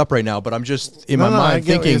mixing shit up right now, but I'm just in my mind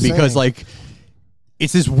thinking because like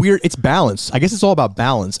it's this weird, it's balance. I guess it's all about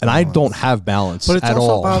balance, and I don't have balance but it's at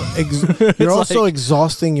also all. About you're also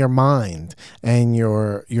exhausting your mind and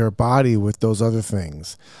your body with those other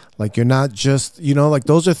things. Like you're not just, you know, like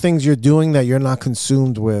those are things you're doing that you're not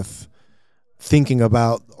consumed with thinking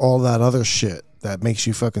about all that other shit that makes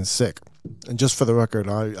you fucking sick. And just for the record,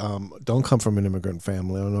 I don't come from an immigrant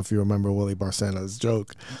family. I don't know if you remember Willie Barcena's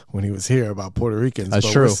joke when he was here about Puerto Ricans. That's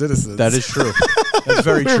but true. We're citizens. That is true. That's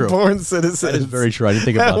very we're true. Born citizens. That is very true. I didn't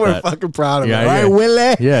think about we're that. We're fucking proud of it. Yeah. Right,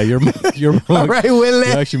 Willie? Yeah, you're all right, Willie.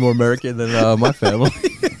 You're actually more American than my family.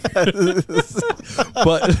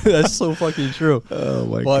 But that's so fucking true. Oh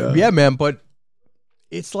my god. Yeah, man. But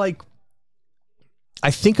it's like, I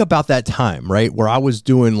think about that time, right, where I was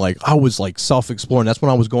doing I was self-exploring. That's when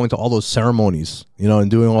I was going to all those ceremonies, you know, and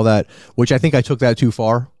doing all that, which I think I took that too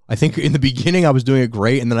far. I think in the beginning I was doing it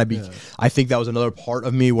great, and then I think that was another part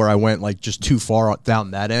of me where I went just too far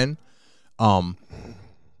down that end.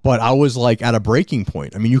 But I was at a breaking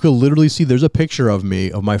point. I mean, you could literally see there's a picture of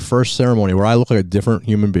me of my first ceremony where I look like a different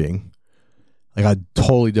human being, like a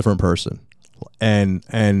totally different person. And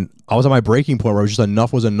I was at my breaking point where it was just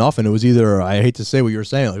enough was enough, and it was either, I hate to say what you were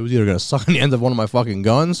saying, it was either gonna suck on the end of one of my fucking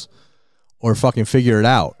guns or fucking figure it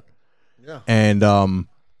out. Yeah. And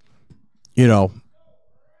you know,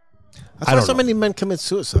 that's why so many men commit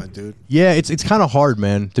suicide, dude. Yeah, it's kind of hard,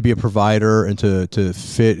 man, to be a provider and to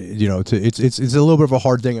fit, you know, it's a little bit of a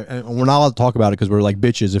hard thing, and we're not allowed to talk about it because we're like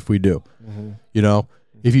bitches if we do. You know,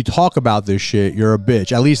 if you talk about this shit, you're a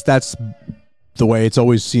bitch. At least that's the way it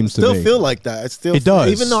always seems to me. Still feel like that. It does.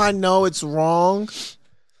 Even though I know it's wrong,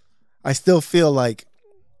 I still feel like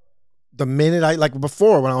the minute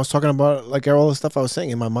before when I was talking about all the stuff I was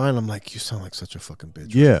saying in my mind, I'm like, you sound like such a fucking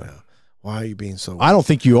bitch. Yeah. Right now. Why are you being so weak? I don't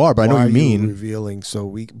think you are, but I know what you mean. Revealing so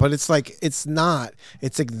weak. But it's it's not.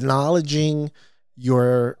 It's acknowledging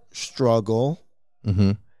your struggle,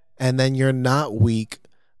 and then you're not weak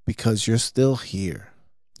because you're still here.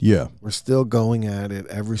 Yeah. We're still going at it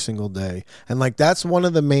every single day. And that's one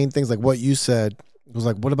of the main things, like what you said, was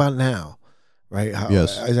what about now? right?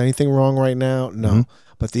 Yes. Is anything wrong right now? No.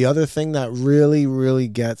 But the other thing that really, really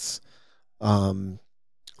gets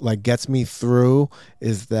me through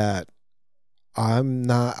is that I'm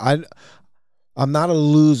not a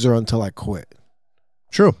loser until I quit.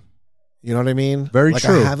 True. You know what I mean? Very like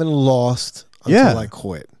true. I haven't lost until I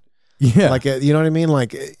quit. Yeah. Like, you know what I mean?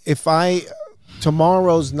 Like, if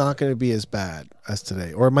tomorrow's not going to be as bad as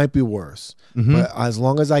today, or it might be worse. But as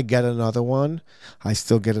long as I get another one, I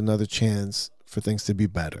still get another chance for things to be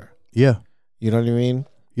better. Yeah. You know what I mean?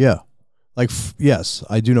 Yeah. Like, yes,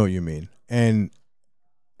 I do know what you mean. And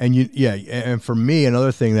for me,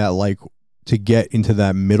 another thing that, like, to get into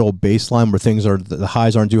that middle baseline where things are, the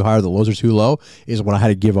highs aren't too high or the lows are too low, is when I had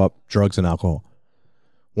to give up drugs and alcohol.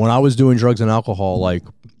 When I was doing drugs and alcohol, like,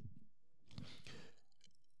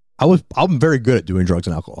 I'm very good at doing drugs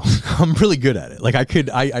and alcohol. I'm really good at it. Like,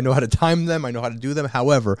 I know how to time them. I know how to do them.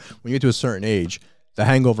 However, when you get to a certain age, the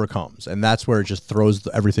hangover comes, and that's where it just throws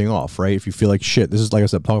everything off, right? If you feel like shit, this is, like I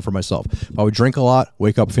said, I'm talking for myself. If I would drink a lot,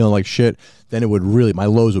 wake up feeling like shit, then my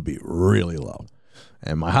lows would be really low.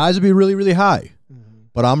 And my highs would be really, really high.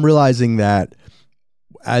 But I'm realizing that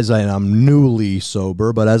I'm newly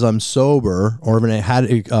sober, but as I'm sober, or even I had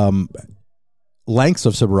lengths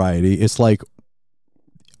of sobriety, it's like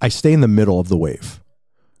I stay in the middle of the wave,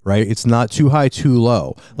 right? It's not too high, too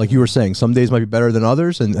low. Like you were saying, some days might be better than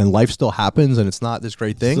others, and life still happens, and it's not this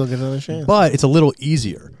great thing. Still get another chance. But it's a little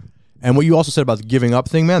easier. And what you also said about the giving up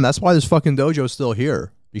thing, man, that's why this fucking dojo is still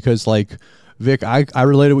here. Because, like, Vic, I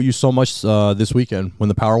related with you so much this weekend when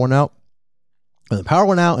the power went out. And the power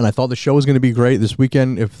went out, and I thought the show was going to be great this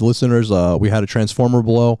weekend. If the listeners, we had a transformer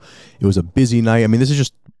blow. It was a busy night. I mean, this is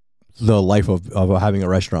just the life of having a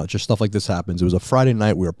restaurant. Just stuff like this happens. It was a Friday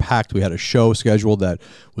night. We were packed. We had a show scheduled that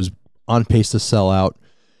was on pace to sell out.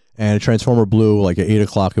 And a transformer blew like at 8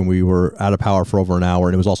 o'clock, and we were out of power for over an hour.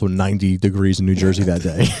 And it was also 90 degrees in New Jersey that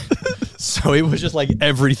day. So it was just like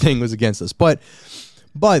everything was against us. But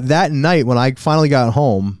that night when I finally got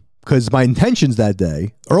home, because my intentions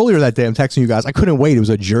earlier that day, I'm texting you guys, I couldn't wait. It was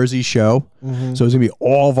a Jersey show. So it was going to be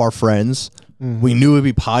all of our friends. We knew it would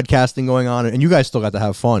be podcasting going on, and you guys still got to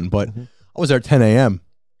have fun. But I was there at 10 a.m.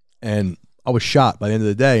 and I was shot by the end of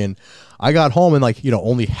the day. And I got home, and, like,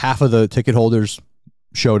 only half of the ticket holders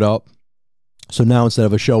showed up. So now instead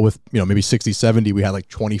of a show with, maybe 60, 70, we had like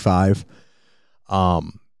 25.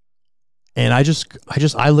 And I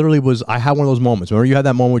literally I had one of those moments. Remember you had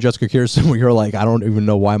that moment with Jessica Kirsten where you're like, I don't even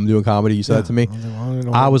know why I'm doing comedy. You said that to me.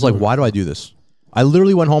 I was like, why do I do this? I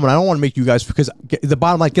literally went home, and I don't want to make you guys, because the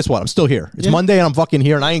bottom line, guess what? I'm still here. It's Monday, and I'm fucking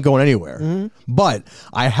here, and I ain't going anywhere. But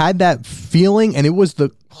I had that feeling, and it was the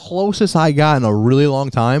closest I got in a really long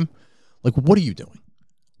time. Like, what are you doing?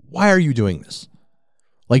 Why are you doing this?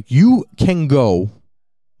 Like, you can go,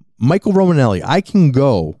 Michael Romanelli, I can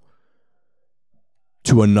go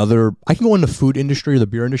in the food industry or the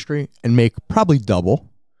beer industry and make probably double.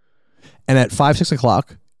 And at 5, 6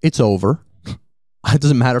 o'clock, it's over. It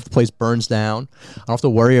doesn't matter if the place burns down. I don't have to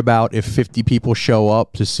worry about if 50 people show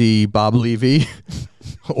up to see Bob Levy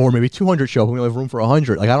or maybe 200 show up. We only have room for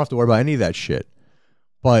 100. Like, I don't have to worry about any of that shit.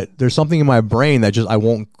 But there's something in my brain that just, I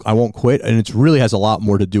won't quit. And it really has a lot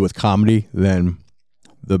more to do with comedy than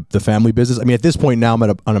the family business. I mean, at this point now, I'm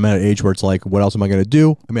at an age where it's like, what else am I going to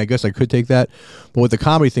do? I mean, I guess I could take that. But with the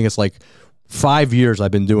comedy thing, it's like 5 years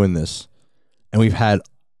I've been doing this, and we've had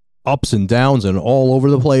ups and downs and all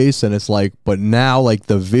over the place. And it's like, but now, like,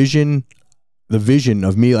 the vision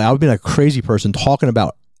of me, like, I've been a crazy person talking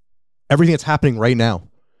about everything that's happening right now.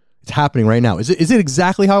 It's happening right now. Is it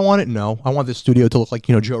exactly how I want it? No. I want this studio to look like,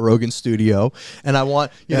 Joe Rogan's studio. And I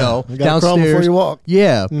want, you downstairs. Crawl before you walk.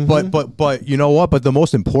 Yeah. But you know what? But the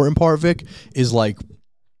most important part, Vic, is like,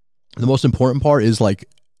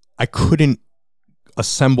 I couldn't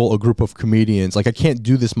assemble a group of comedians. Like, I can't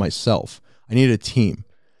do this myself. I needed a team.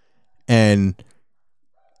 And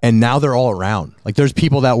now they're all around. Like, there's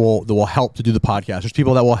people that will help to do the podcast. There's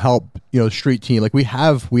people that will help, street team. Like, we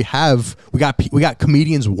got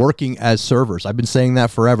comedians working as servers. I've been saying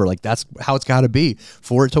that forever. Like, that's how it's got to be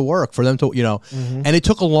for it to work, for them to, and it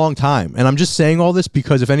took a long time. And I'm just saying all this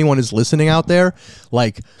because if anyone is listening out there,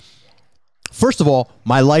 like, first of all,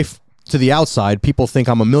 my life to the outside, people think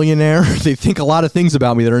I'm a millionaire. They think a lot of things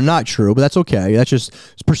about me that are not true, but that's okay. That's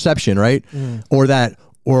just perception, right?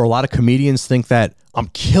 Or a lot of comedians think that I'm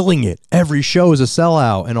killing it. Every show is a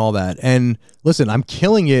sellout and all that. And listen, I'm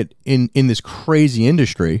killing it in this crazy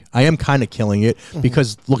industry. I am kind of killing it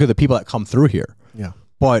because look at the people that come through here. Yeah.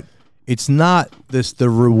 But it's not the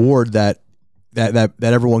reward that that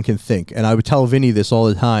everyone can think. And I would tell Vinny this all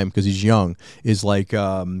the time because he's young, is like,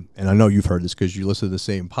 and I know you've heard this because you listen to the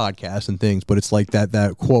same podcast and things, but it's like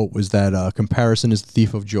that quote was that comparison is the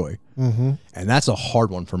thief of joy. And that's a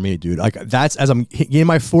hard one for me, dude. Like that's, as I'm in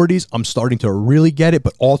my 40s, I'm starting to really get it,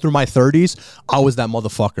 but all through my 30s, I was that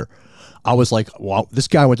motherfucker. I was like, wow, this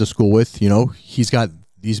guy I went to school with, you know, he's got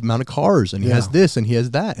these amount of cars and he has this and he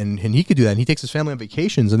has that and he could do that and he takes his family on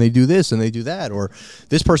vacations and they do this and they do that, or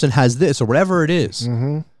this person has this or whatever it is.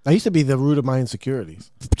 I used to be the root of my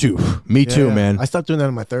insecurities. Dude, me too, man. I stopped doing that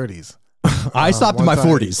in my 30s. I stopped in my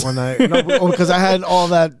 40s. Because I had all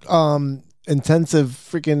that intensive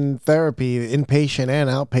freaking therapy, inpatient and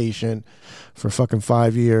outpatient, for fucking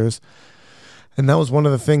 5 years. And that was one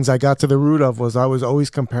of the things I got to the root of, was I was always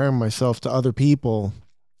comparing myself to other people.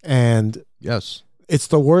 And yes, it's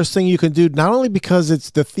the worst thing you can do, not only because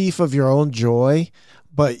it's the thief of your own joy,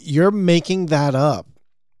 but you're making that up.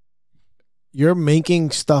 You're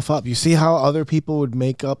making stuff up. You see how other people would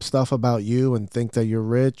make up stuff about you and think that you're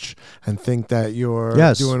rich and think that you're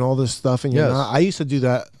doing all this stuff and you're not. I used to do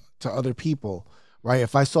that to other people, right?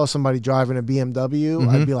 If I saw somebody driving a BMW,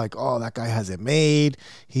 I'd be like, oh, that guy has it made.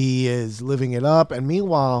 He is living it up. And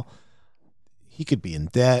meanwhile, he could be in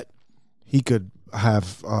debt. He could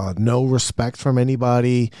have no respect from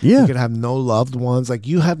anybody. You could have no loved ones. Like,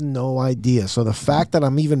 you have no idea. So the fact that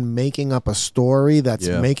I'm even making up a story that's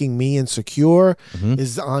making me insecure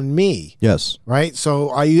is on me. Yes. Right?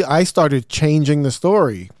 So I started changing the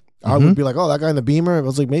story. I would be like, oh, that guy in the Beamer, I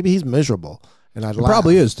was like, maybe he's miserable. And I'd laugh.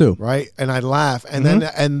 Probably is too. Right? And I'd laugh. And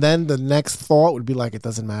then the next thought would be like, it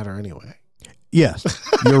doesn't matter anyway. Yes,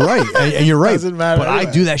 you're right, and you're right. Doesn't matter. But anyway,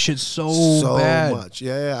 I do that shit so bad. Much.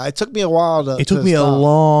 Yeah. It took me a while to. It took me a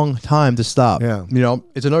long time to stop. Yeah, you know,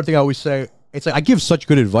 it's another thing I always say. It's like I give such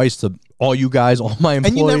good advice to all you guys, all my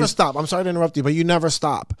employees. And you never stop. I'm sorry to interrupt you, but you never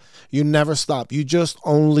stop. You never stop. You just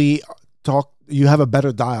only talk. You have a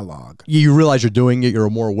better dialogue. You realize you're doing it. You're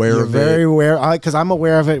more aware of it. You're very aware. Because I'm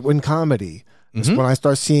aware of it in comedy. When I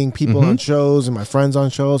start seeing people on shows and my friends on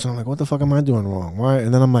shows, and I'm like, what the fuck am I doing wrong? Why?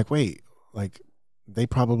 And then I'm like, wait. Like, they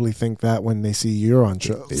probably think that when they see you're on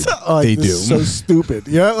shows. They do. So stupid.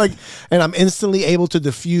 Yeah, like, and I'm instantly able to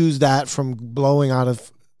diffuse that from blowing out of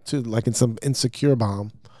to like in some insecure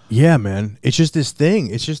bomb. Yeah, man. It's just this thing.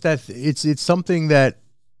 It's just that it's something that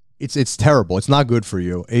it's terrible. It's not good for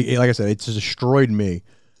you. Like I said, it's just destroyed me.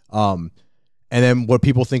 And then what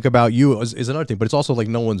people think about you is another thing. But it's also like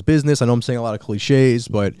no one's business. I know I'm saying a lot of cliches,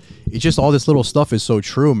 but it's just all this little stuff is so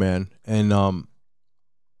true, man. And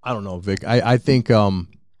I don't know, Vic. I think is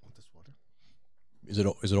it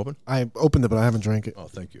open? I opened it, but I haven't drank it. Oh,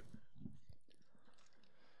 thank you.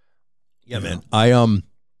 Yeah, man. I'm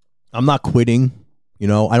not quitting. You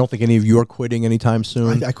know, I don't think any of you are quitting anytime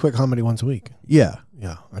soon. I quit comedy once a week. Yeah.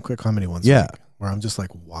 I quit comedy once a week. Where I'm just like,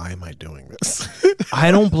 why am I doing this? I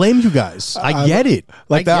don't blame you guys. I get it.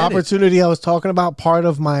 Like the opportunity I was talking about, part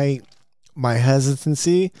of my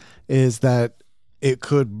hesitancy is that it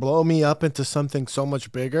could blow me up into something so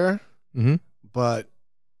much bigger, but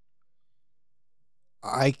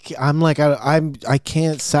I'm like, I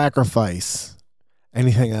can't sacrifice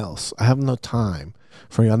anything else. I have no time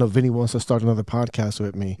for you. I know Vinny wants to start another podcast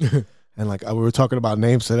with me. And like we were talking about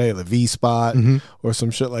names today, the V Spot or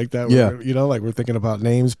some shit like that. You know, like we're thinking about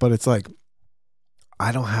names, but it's like,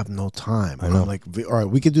 I don't have no time. I'm like, all right,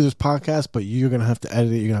 we could do this podcast, but you're gonna have to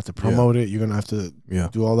edit it. You're gonna have to promote it. You're gonna have to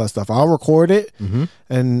do all that stuff. I'll record it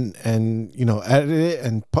and you know, edit it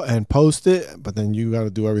and post it, but then you got to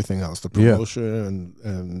do everything else, the promotion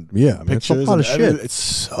and pictures. It's a lot of shit. It's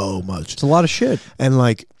so much. It's a lot of shit. And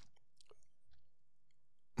like,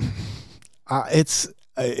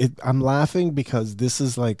 I'm laughing because this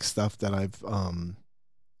is like stuff that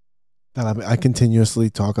I continuously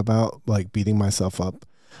talk about, like beating myself up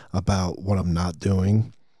about what I'm not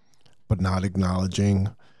doing, but not acknowledging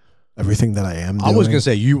everything that I am doing. I was gonna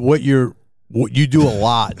say you do a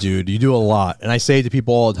lot, dude. You do a lot, and I say it to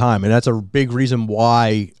people all the time, and that's a big reason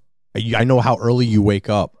why I know how early you wake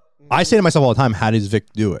up. I say to myself all the time, "How does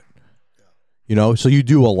Vic do it?" You know, so you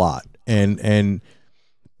do a lot, and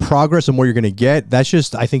progress and where you're going to get, that's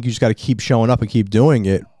just, I think you just got to keep showing up and keep doing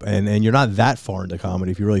it, and you're not that far into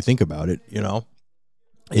comedy if you really think about it, you know.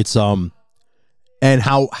 It's and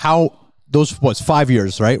how those, what's 5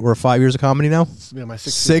 years, right? We're 5 years of comedy now. Yeah, my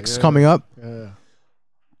six coming up.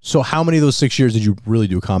 So how many of those 6 years did you really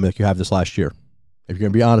do comedy like you have this last year, if you're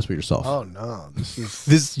going to be honest with yourself? Oh no,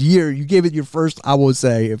 this year you gave it your first, I will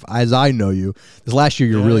say, if as I know you, this last year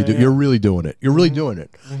you're really doing it. You're really doing it.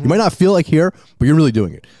 You might not feel like here, but you're really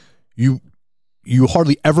doing it. You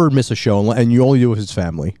hardly ever miss a show, and you only do it with his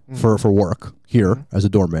family for work here as a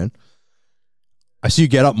doorman. I see you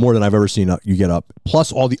get up more than I've ever seen you get up.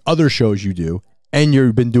 Plus all the other shows you do, and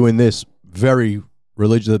you've been doing this very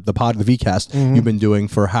religious. The VCast you've been doing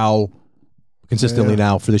for how consistently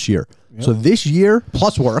now for this year. Yep. So this year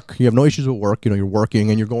plus work, you have no issues with work. You know, you're working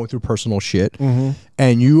and you're going through personal shit,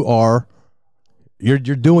 and you're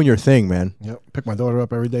doing your thing, man. Yep. Pick my daughter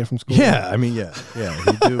up every day from school. Yeah, I mean, yeah.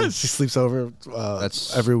 You do. She sleeps over.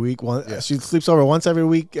 That's every week. She sleeps over once every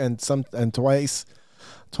week and twice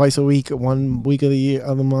a week. 1 week of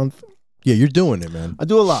the month. Yeah, you're doing it, man. I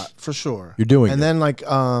do a lot for sure. You're doing it. And then like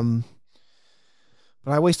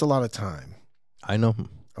but I waste a lot of time. I know.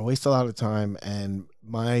 I waste a lot of time, and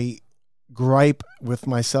my gripe with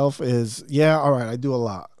myself is, yeah, all right, I do a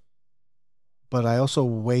lot, but I also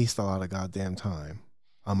waste a lot of goddamn time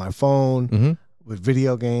on my phone with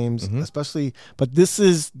video games, especially. But this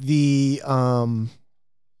is the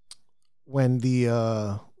when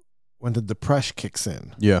the depression kicks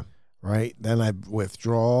in. Yeah. Right. Then I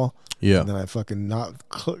withdraw. Yeah. And then I fucking not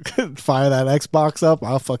fire that Xbox up.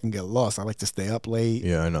 I'll fucking get lost. I like to stay up late.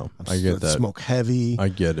 Yeah, I know. I get that. Smoke heavy. I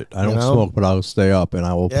get it. I don't smoke, but I'll stay up and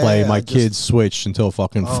I will play my kids Switch until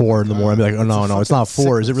fucking 4 in the morning. I'll be like, oh no, it's not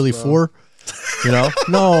 4. Is it really 4? You know?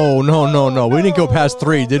 No. We didn't go past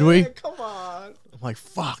 3, did we? Come on. I'm like,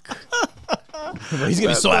 fuck. He's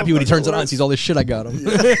gonna be so happy when he turns it on and sees all this shit I got him.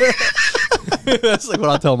 That's like what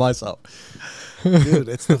I'll tell myself. Dude,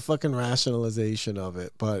 it's the fucking rationalization of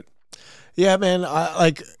it. But yeah, man,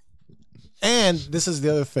 and this is the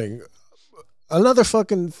other thing. Another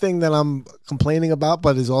fucking thing that I'm complaining about,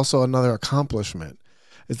 but is also another accomplishment,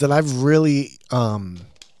 is that I've really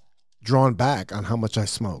drawn back on how much I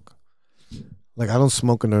smoke. Like, I don't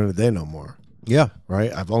smoke during the day no more. Yeah.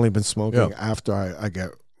 Right? I've only been smoking after I get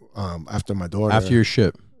after my daughter. After your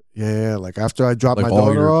shit. Yeah, like after I drop like my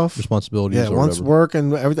daughter off. Responsibilities. Yeah, or once whatever. work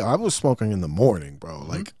and everything. I was smoking in the morning, bro.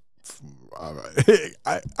 Like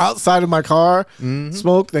outside of my car,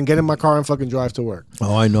 smoke, then get in my car and fucking drive to work.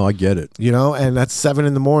 Oh, I know, I get it. You know, and that's 7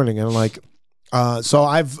 in the morning, and like, so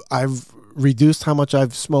I've reduced how much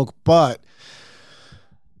I've smoked, but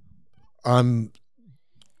I'm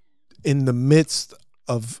in the midst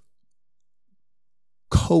of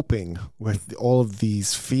coping with all of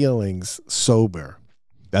these feelings sober.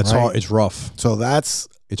 That's hard. It's rough. So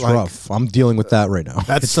it's rough. I'm dealing with that right now.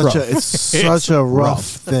 That's such a rough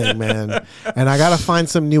thing, man. And I gotta find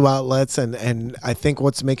some new outlets. And I think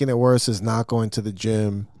what's making it worse is not going to the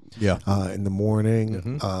gym. Yeah. In the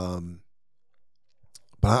morning.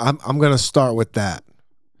 But I'm gonna start with that.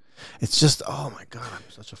 It's just, oh my God, I'm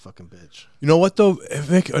such a fucking bitch. You know what though,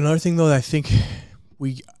 Vic? Another thing though that I think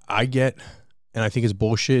I get. And I think it's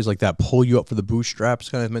bullshit is like that pull you up for the bootstraps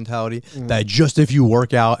kind of mentality that just if you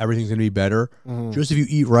work out, everything's going to be better. Just if you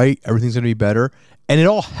eat right, everything's going to be better. And it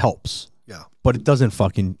all helps. Yeah. But it doesn't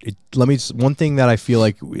fucking, one thing that I feel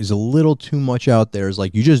like is a little too much out there is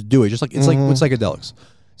like, you just do it. Just like, it's like with psychedelics.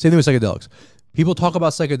 Same thing with psychedelics. People talk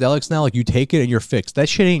about psychedelics now, like you take it and you're fixed. That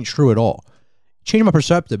shit ain't true at all. Changed my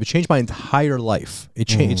perspective. It changed my entire life. It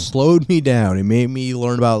changed. It slowed me down. It made me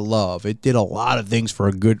learn about love. It did a lot of things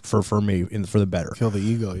for me and for the better. Kill the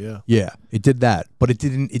ego, yeah. Yeah, it did that, but it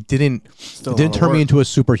didn't turn me into a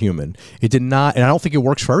superhuman. It did not, and I don't think it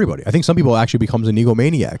works for everybody. I think some people actually becomes an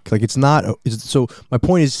egomaniac. Like it's not. So my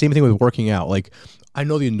point is, same thing with working out. Like I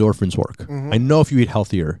know the endorphins work. I know if you eat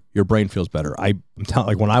healthier, your brain feels better. I'm telling,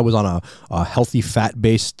 like when I was on a healthy fat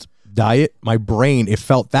based diet, my brain, it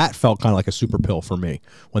felt kind of like a super pill for me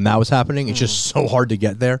when that was happening. It's just so hard to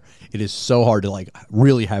get there. It is so hard to like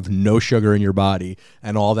really have no sugar in your body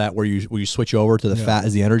and all that where you switch over to the fat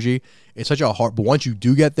as the energy. It's such a hard, but once you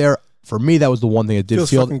do get there, for me that was the one thing that did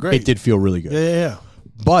feel great. It did feel really good. Yeah.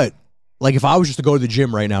 But like if I was just to go to the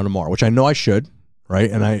gym right now tomorrow, which I know I should, right?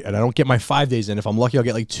 And I don't get my 5 days in. If I'm lucky, I'll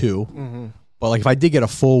get like 2. But like if I did get a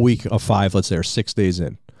full week of 5, let's say, or 6 days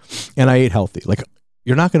in, and I ate healthy, like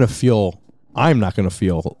I'm not going to feel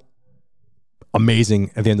amazing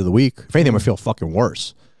at the end of the week. If anything, I'm going to feel fucking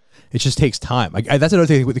worse. It just takes time. That's another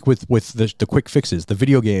thing with the quick fixes, the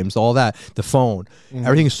video games, all that, the phone.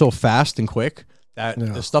 Everything is so fast and quick that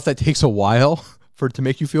the stuff that takes a while to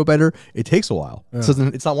make you feel better, it takes a while. Yeah. So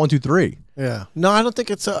it's not 1, 2, 3. Yeah. No, I don't think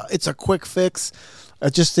it's a quick fix. I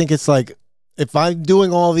just think it's like, if I'm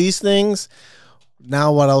doing all these things,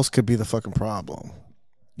 now what else could be the fucking problem?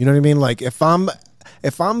 You know what I mean? Like if I'm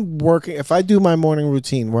working, if I do my morning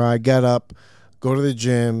routine where I get up, go to the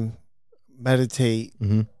gym, meditate,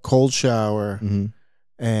 cold shower,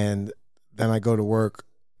 and then I go to work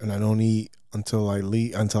and I don't eat until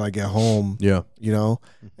I get home. Yeah. You know?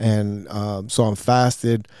 And so I'm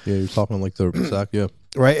fasted. Yeah, you're talking like the sack, yeah.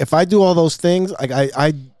 Right? If I do all those things, like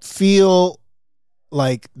I feel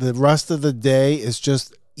like the rest of the day is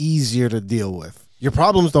just easier to deal with. Your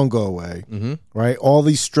problems don't go away, right? All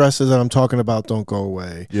these stresses that I'm talking about don't go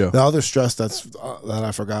away. Yeah. The other stress that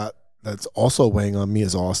I forgot that's also weighing on me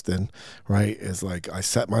is Austin, right? Is like I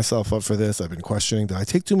set myself up for this. I've been questioning, did I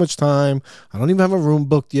take too much time? I don't even have a room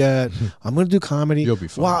booked yet. I'm going to do comedy. You'll be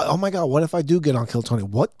fine. Wow, oh my God, what if I do get on Kill Tony?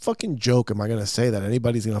 What fucking joke am I going to say that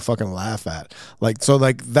anybody's going to fucking laugh at? Like, so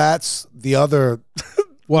like that's the other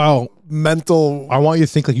Well, mental. I want you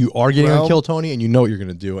to think like you are getting Well, on Kill Tony and you know what you're going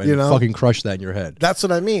to do and you know? fucking crush that in your head. That's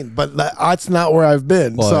what I mean. But that's not where I've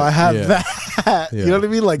been. But, so I have yeah. that. You know what I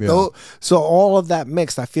mean? Like, so all of that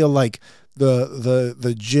mixed, I feel like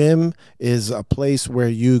the gym is a place where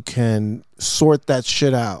you can sort that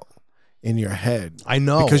shit out in your head. I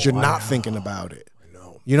know. Because you're not thinking about it. I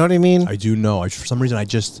know. You know what I mean? I do know. For some reason, I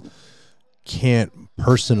just can't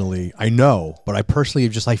personally. I know, but I personally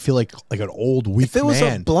just I feel like an old weak man. If it was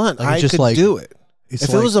a blunt, like, I just could like, do it. If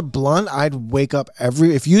like, it was a blunt, I'd wake up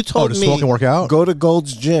if you told to me smoke and work out? Go to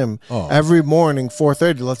Gold's Gym every morning,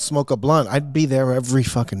 4:30, let's smoke a blunt, I'd be there every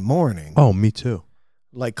fucking morning. Oh, me too.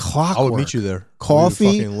 Like clockwork. I would meet you there.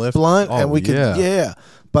 Coffee, blunt, and we could yeah.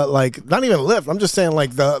 But like not even lift. I'm just saying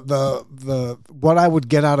like the what I would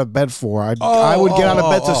get out of bed for. I would get out of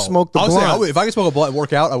bed to smoke the blunt. If I could smoke a blunt and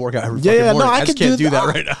work out, I'd work out every yeah, fucking no, morning. I just could can't do that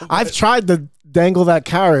right now. I've tried to dangle that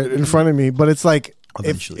carrot in front of me, but it's like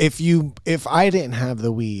Eventually. if I didn't have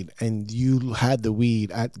the weed and you had the weed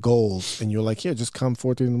at Gold's and you're like, yeah, just come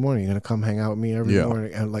 4:30 in the morning. You're gonna come hang out with me every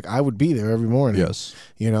morning, and like I would be there every morning. Yes,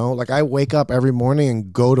 you know, like I wake up every morning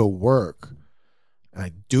and go to work, and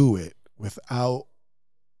I do it without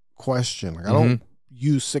question. Like I don't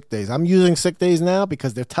use sick days. I'm using sick days now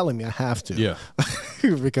because they're telling me I have to. Yeah,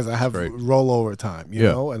 because I have rollover time. You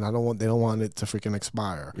know, and they don't want it to freaking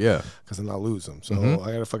expire. Yeah, because then I'll lose them. So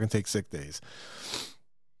I gotta fucking take sick days.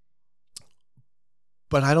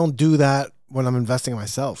 But I don't do that when I'm investing in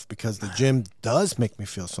myself because the gym does make me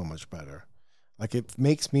feel so much better. Like it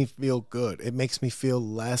makes me feel good. It makes me feel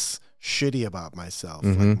less shitty about myself,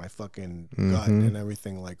 like my fucking gut and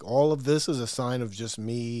everything. Like all of this is a sign of just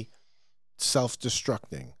me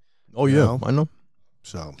self-destructing. Oh yeah, know? I know.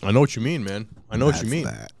 So I know what you mean, man. I know what you mean.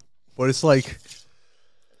 But it's like,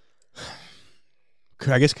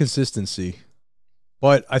 I guess consistency.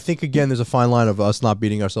 But I think, again, there's a fine line of us not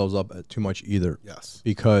beating ourselves up too much either. Yes.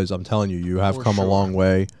 Because I'm telling you, you have come a long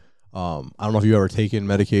way. I don't know if you've ever taken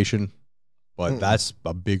medication, but that's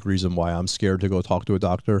a big reason why I'm scared to go talk to a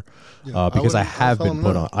doctor. Because I have been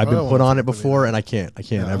put on. I've been put on it before, and I can't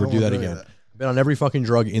ever do that again. I've been on every fucking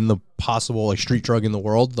drug in the possible, like street drug in the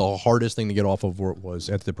world. The hardest thing to get off of was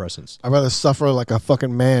antidepressants. I'd rather suffer like a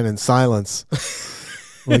fucking man in silence.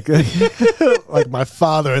 like my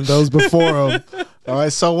father and those before him. All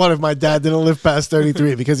right, so what if my dad didn't live past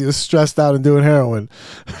 33 because he was stressed out and doing heroin?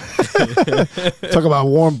 Talk about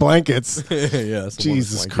warm blankets. Yeah,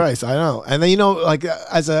 Jesus Christ, I know. And then like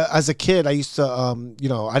as a kid, I used to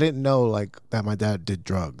I didn't know like that my dad did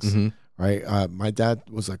drugs. Right, my dad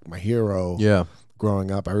was like my hero. Yeah.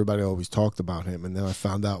 Growing up, everybody always talked about him, and then I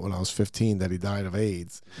found out when I was 15 that he died of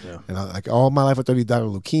AIDS. Yeah. And like all my life, I thought he died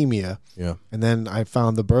of leukemia. Yeah. And then I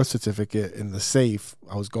found the birth certificate in the safe.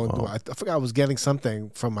 I was going through. I forgot I was getting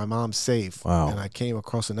something from my mom's safe. Wow. And I came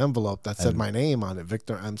across an envelope that said my name on it,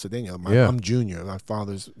 Victor M. Cedeno. I'm Junior. My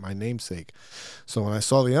father's my namesake. So when I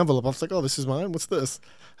saw the envelope, I was like, "Oh, this is mine. What's this?"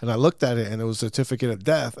 And I looked at it, and it was a certificate of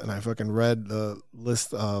death. And I fucking read the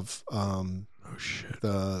list of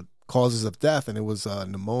the causes of death, and it was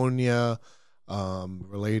pneumonia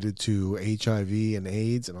related to HIV and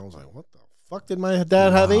AIDS. And I was like, what the fuck did my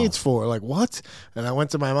dad have AIDS for? Like, what? And I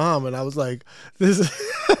went to my mom, and I was like,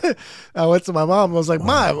 I went to my mom, and I was like,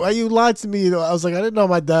 Mom, why you lied to me? I was like, I didn't know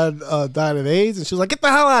my dad died of AIDS. And she was like, get the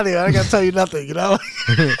hell out of here. I gotta tell you nothing, like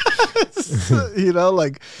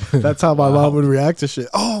that's how my mom would react to shit.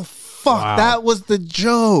 Oh fuck, that was the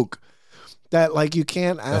joke. That like you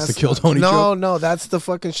can't ask. That's the Kill Tony joke? No, that's the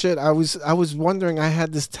fucking shit. I was wondering. I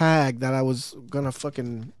had this tag that I was gonna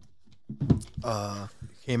fucking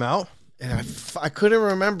came out, and I couldn't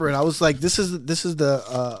remember it. I was like, this is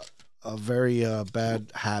the a very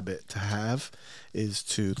bad habit to have, is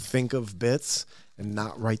to think of bits and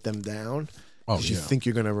not write them down because you think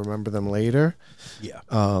you're gonna remember them later. Yeah.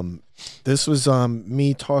 This was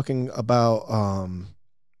me talking about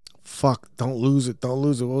fuck, don't lose it. What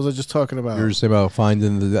was I just talking about? You were just saying about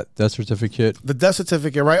finding the death certificate. The death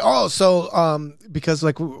certificate, right? Oh, so because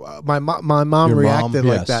like my mom reacted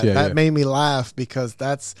like that. That made me laugh because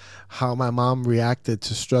that's how my mom reacted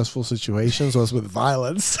to stressful situations, was with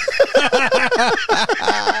violence.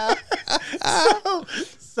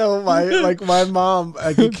 So So my mom,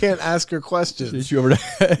 like, you can't ask her questions. Hit you over the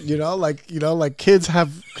head. Like kids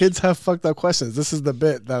have fucked up questions. This is the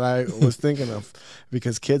bit that I was thinking of,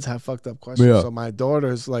 because kids have fucked up questions. Yeah. So my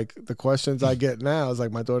daughter's, like, the questions I get now is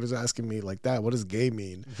like, my daughter's asking me like, Dad, what does gay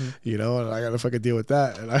mean? And I gotta fucking deal with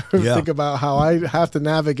that. And I think about how I have to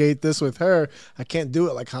navigate this with her. I can't do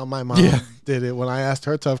it like how my mom did it when I asked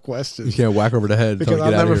her tough questions. You can't whack over the head. Because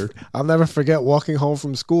Get out of here. I'll never forget walking home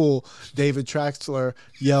from school. David Traxler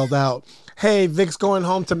yelled out, "Hey, Vic's going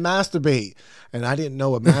home to masturbate." And I didn't know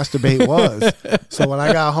what masturbate was. So when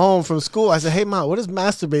I got home from school, I said, "Hey, Mom, what does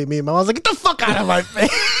masturbate mean?" My mom was like, "Get the fuck out of my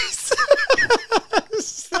face."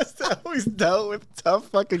 I always dealt with tough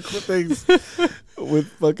fucking things with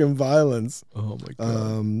fucking violence. Oh, my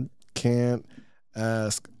God. Can't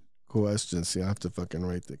ask questions. See, I have to fucking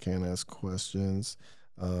rate the can't ask questions.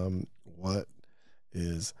 What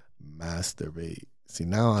is masturbate? See,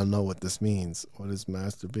 now I know what this means. What is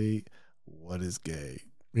masturbate? What is gay?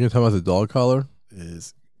 You're talking about the dog collar?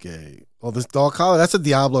 Is gay. Well, this dog collar, that's a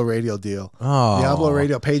Diablo Radio deal. Oh. Diablo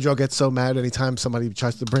Radio. Pedro gets so mad anytime somebody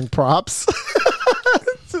tries to bring props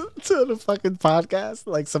to the fucking podcast.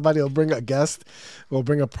 Like, somebody will bring a guest, will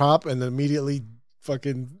bring a prop, and then immediately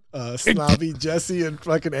fucking snobby Jesse and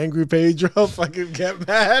fucking angry Pedro fucking get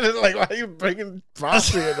mad and like, why are you bringing props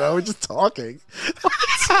here? No, we're just talking.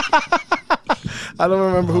 I don't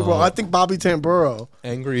remember who brought. I think Bobby Tamburo.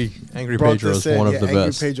 Angry brought Pedro is this in. one of the Angry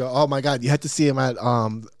best. Pedro. Oh my God, you had to see him at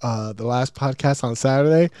the last podcast on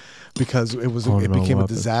Saturday, because it became a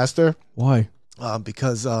disaster. Why?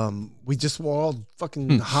 Because we just were all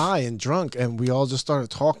fucking high and drunk, and we all just started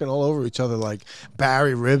talking all over each other. Like,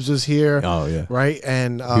 Barry Ribs was here. Oh, yeah. Right?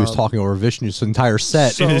 And He was talking over Vishnu's entire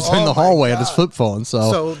set, so- and it's in oh the my hallway on God. his flip phone.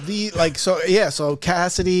 So So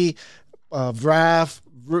Cassidy, Vraf,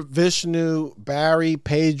 Vishnu, Barry,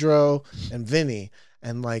 Pedro, and Vinny.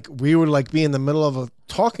 And like, we would like be in the middle of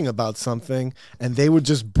talking about something, and they would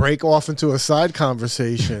just break off into a side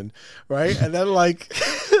conversation, right? And then like,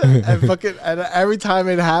 and every time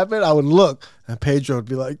it happened, I would look, and Pedro would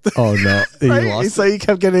be like, oh no, he right? lost So he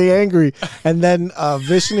kept getting angry. And then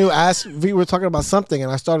Vishnu asked, we were talking about something,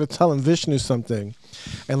 and I started telling Vishnu something,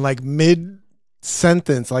 and like mid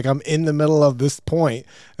sentence, like I'm in the middle of this point,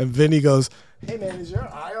 and Vinny goes, "Hey man, is your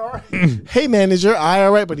eye all right?" "Hey man, is your eye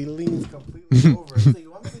all right?" But he leans completely over. He's like,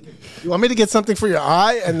 you want me to get something for your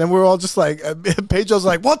eye? And then we're all just like, Pedro's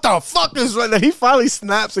like, "What the fuck is wrong?" Then he finally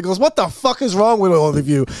snaps and goes, "What the fuck is wrong with all of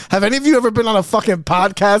you? Have any of you ever been on a fucking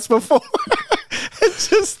podcast before?" And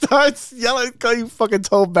just starts yelling. He fucking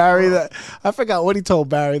told Barry that, I forgot what he told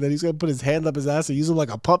Barry, that he's gonna put his hand up his ass and use him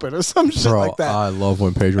like a puppet or some shit like that. I love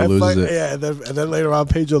when Pedro loses it. Yeah, and then later on,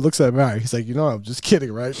 Pedro looks at Barry. He's like, I'm just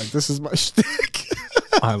kidding, right? Like, this is my shtick.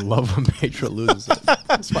 I love when Pedro loses it.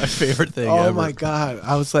 It's my favorite thing ever. Oh my God.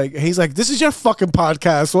 I was like, he's like, "This is your fucking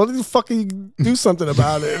podcast. Why don't you fucking do something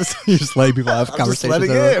about it?" You just letting people have I'm just conversations.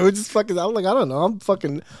 letting it. We're just fucking, I'm like, I don't know. I'm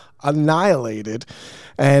fucking annihilated.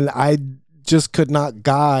 And I just could not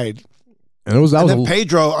guide. And then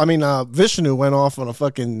Pedro, Vishnu went off on a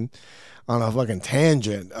fucking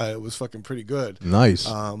tangent. It was fucking pretty good. Nice.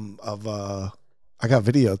 I got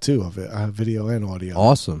video too of it. I have video and audio.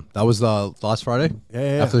 Awesome. That was last Friday?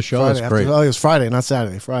 Yeah. After the show? Friday, That's great. it was Friday, not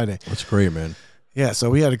Saturday. Friday. That's great, man. Yeah,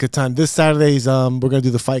 so we had a good time. This Saturday's we're gonna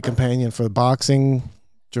do the fight companion for boxing.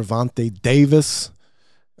 Gervonta Davis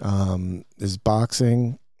is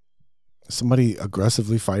boxing. Somebody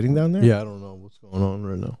aggressively fighting down there? Yeah, I don't know what's going on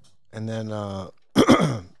right now. And then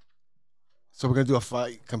so we're gonna do a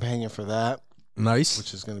fight companion for that, Nice.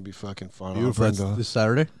 which is gonna be fucking fun. Beautiful. I'll That's this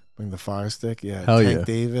Saturday? bring the fire stick. Yeah. Hell Tank yeah.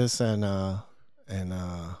 Davis and Hell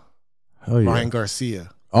yeah. Ryan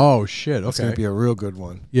Garcia. Oh shit. That's Okay. gonna be a real good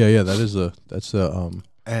one. Yeah, that's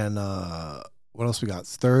And what else we got?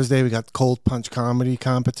 Thursday we got Cold Punch Comedy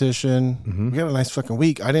Competition. Mhm. We got a nice fucking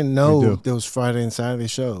week. I didn't We know do. there was Friday and Saturday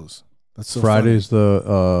shows. That's so Friday's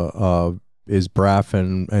is Braff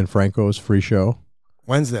and Franco's free show. funny.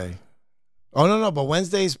 Wednesday. Oh no, but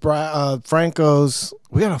Wednesday's Franco's.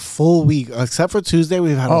 We got a full week, except for Tuesday.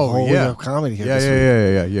 We've had a whole week of comedy here. this week.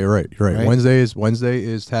 Yeah. You're right. Right? Wednesday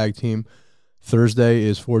is tag team. Thursday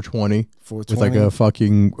is 420 with 420. like a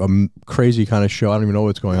fucking crazy kind of show. I don't even know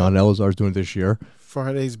what's going on. Elazar's doing it this year.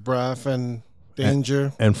 Friday's Braff and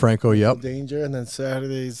Danger. And Franco, yep. Danger, and then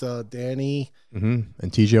Saturday's Danny. And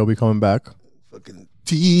TJ will be coming back. Fucking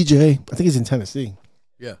TJ. I think he's in Tennessee.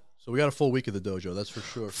 Yeah. So we got a full week of the dojo. That's for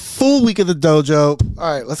sure. Full week of the dojo.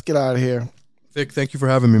 All right, let's get out of here. Vic, thank you for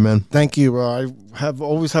having me, man. Thank you, bro. I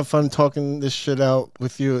always have fun talking this shit out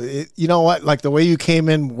with you. You know what? Like the way you came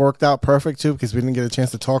in worked out perfect too, because we didn't get a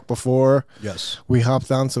chance to talk before. Yes. We hopped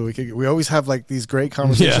on, so we always have like these great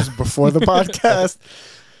conversations before the podcast.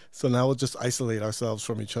 So now we'll just isolate ourselves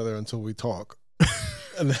from each other until we talk,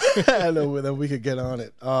 and then we could get on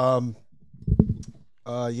it.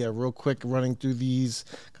 Yeah, real quick, running through these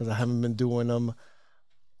because I haven't been doing them.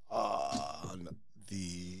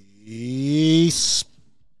 The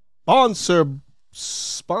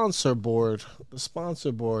sponsor board,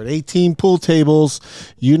 18 pool tables.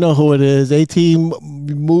 You know who it is. 18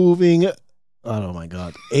 moving. Oh my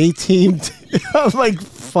God. 18. I'm like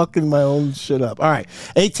fucking my own shit up. All right.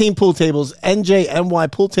 18 pool tables.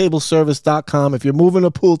 NJNYpooltableservice.com. If you're moving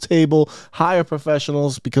a pool table, hire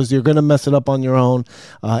professionals because you're going to mess it up on your own.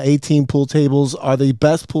 18 pool tables are the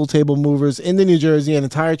best pool table movers in the New Jersey and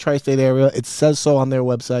entire tri-state area. It says so on their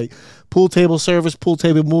website. Pool table service, pool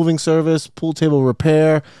table moving service, pool table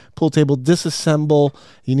repair, pool table disassemble.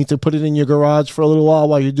 You need to put it in your garage for a little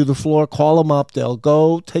while you do the floor. Call them up. They'll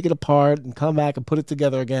go take it apart and come back and put it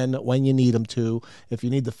together again when you need them to. If you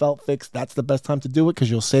need the felt fix, that's the best time to do it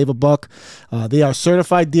because you'll save a buck. They are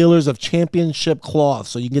certified dealers of championship cloth,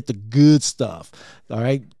 so you can get the good stuff. All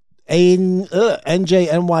right.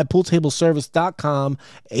 NJNYpooltableservice.com.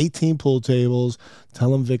 18 pool tables.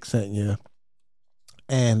 Tell them Vic sent you.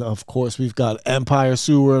 And, of course, we've got Empire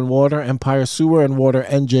Sewer and Water,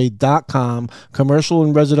 EmpireSewerandWaterNJ.com, commercial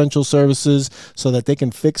and residential services so that they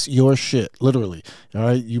can fix your shit, literally. All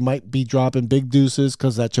right, you might be dropping big deuces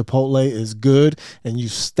because that Chipotle is good, and you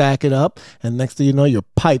stack it up, and next thing you know, your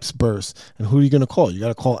pipes burst. And who are you going to call? You got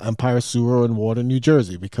to call Empire Sewer and Water New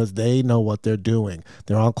Jersey because they know what they're doing.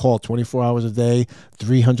 They're on call 24 hours a day,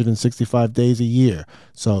 365 days a year.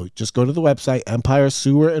 So just go to the website,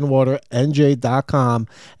 EmpireSewerandWaterNJ.com,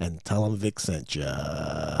 and tell them Vic sent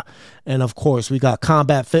ya. And of course, we got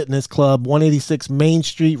Combat Fitness Club, 186 Main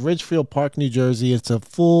Street, Ridgefield Park, New Jersey. It's a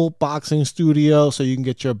full boxing studio, so you can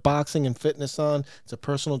get your boxing and fitness on. It's a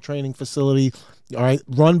personal training facility. All right,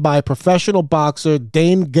 run by professional boxer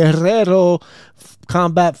Dane Guerrero.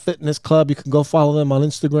 Combat Fitness Club. You can go follow them on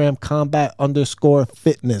Instagram,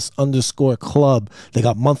 combat_fitness_club. They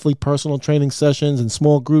got monthly personal training sessions and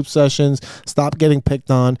small group sessions. Stop getting picked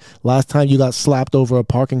on. Last time you got slapped over a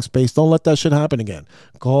parking space. Don't let that shit happen again.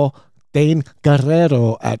 Call Dane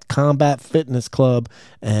Guerrero at Combat Fitness Club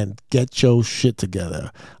and get your shit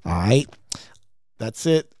together. All right. That's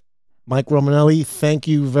it. Mike Romanelli, thank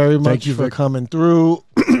you very much for coming through.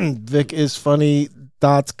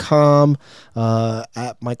 VicIsFunny.com,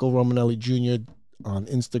 at Michael Romanelli Jr. on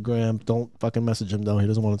Instagram. Don't fucking message him though. He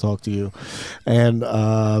doesn't want to talk to you. And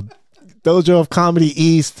Dojo of Comedy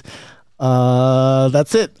East.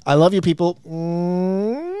 That's it. I love you people.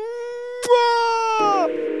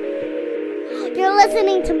 You're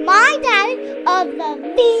listening to my dad of the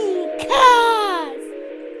VCast.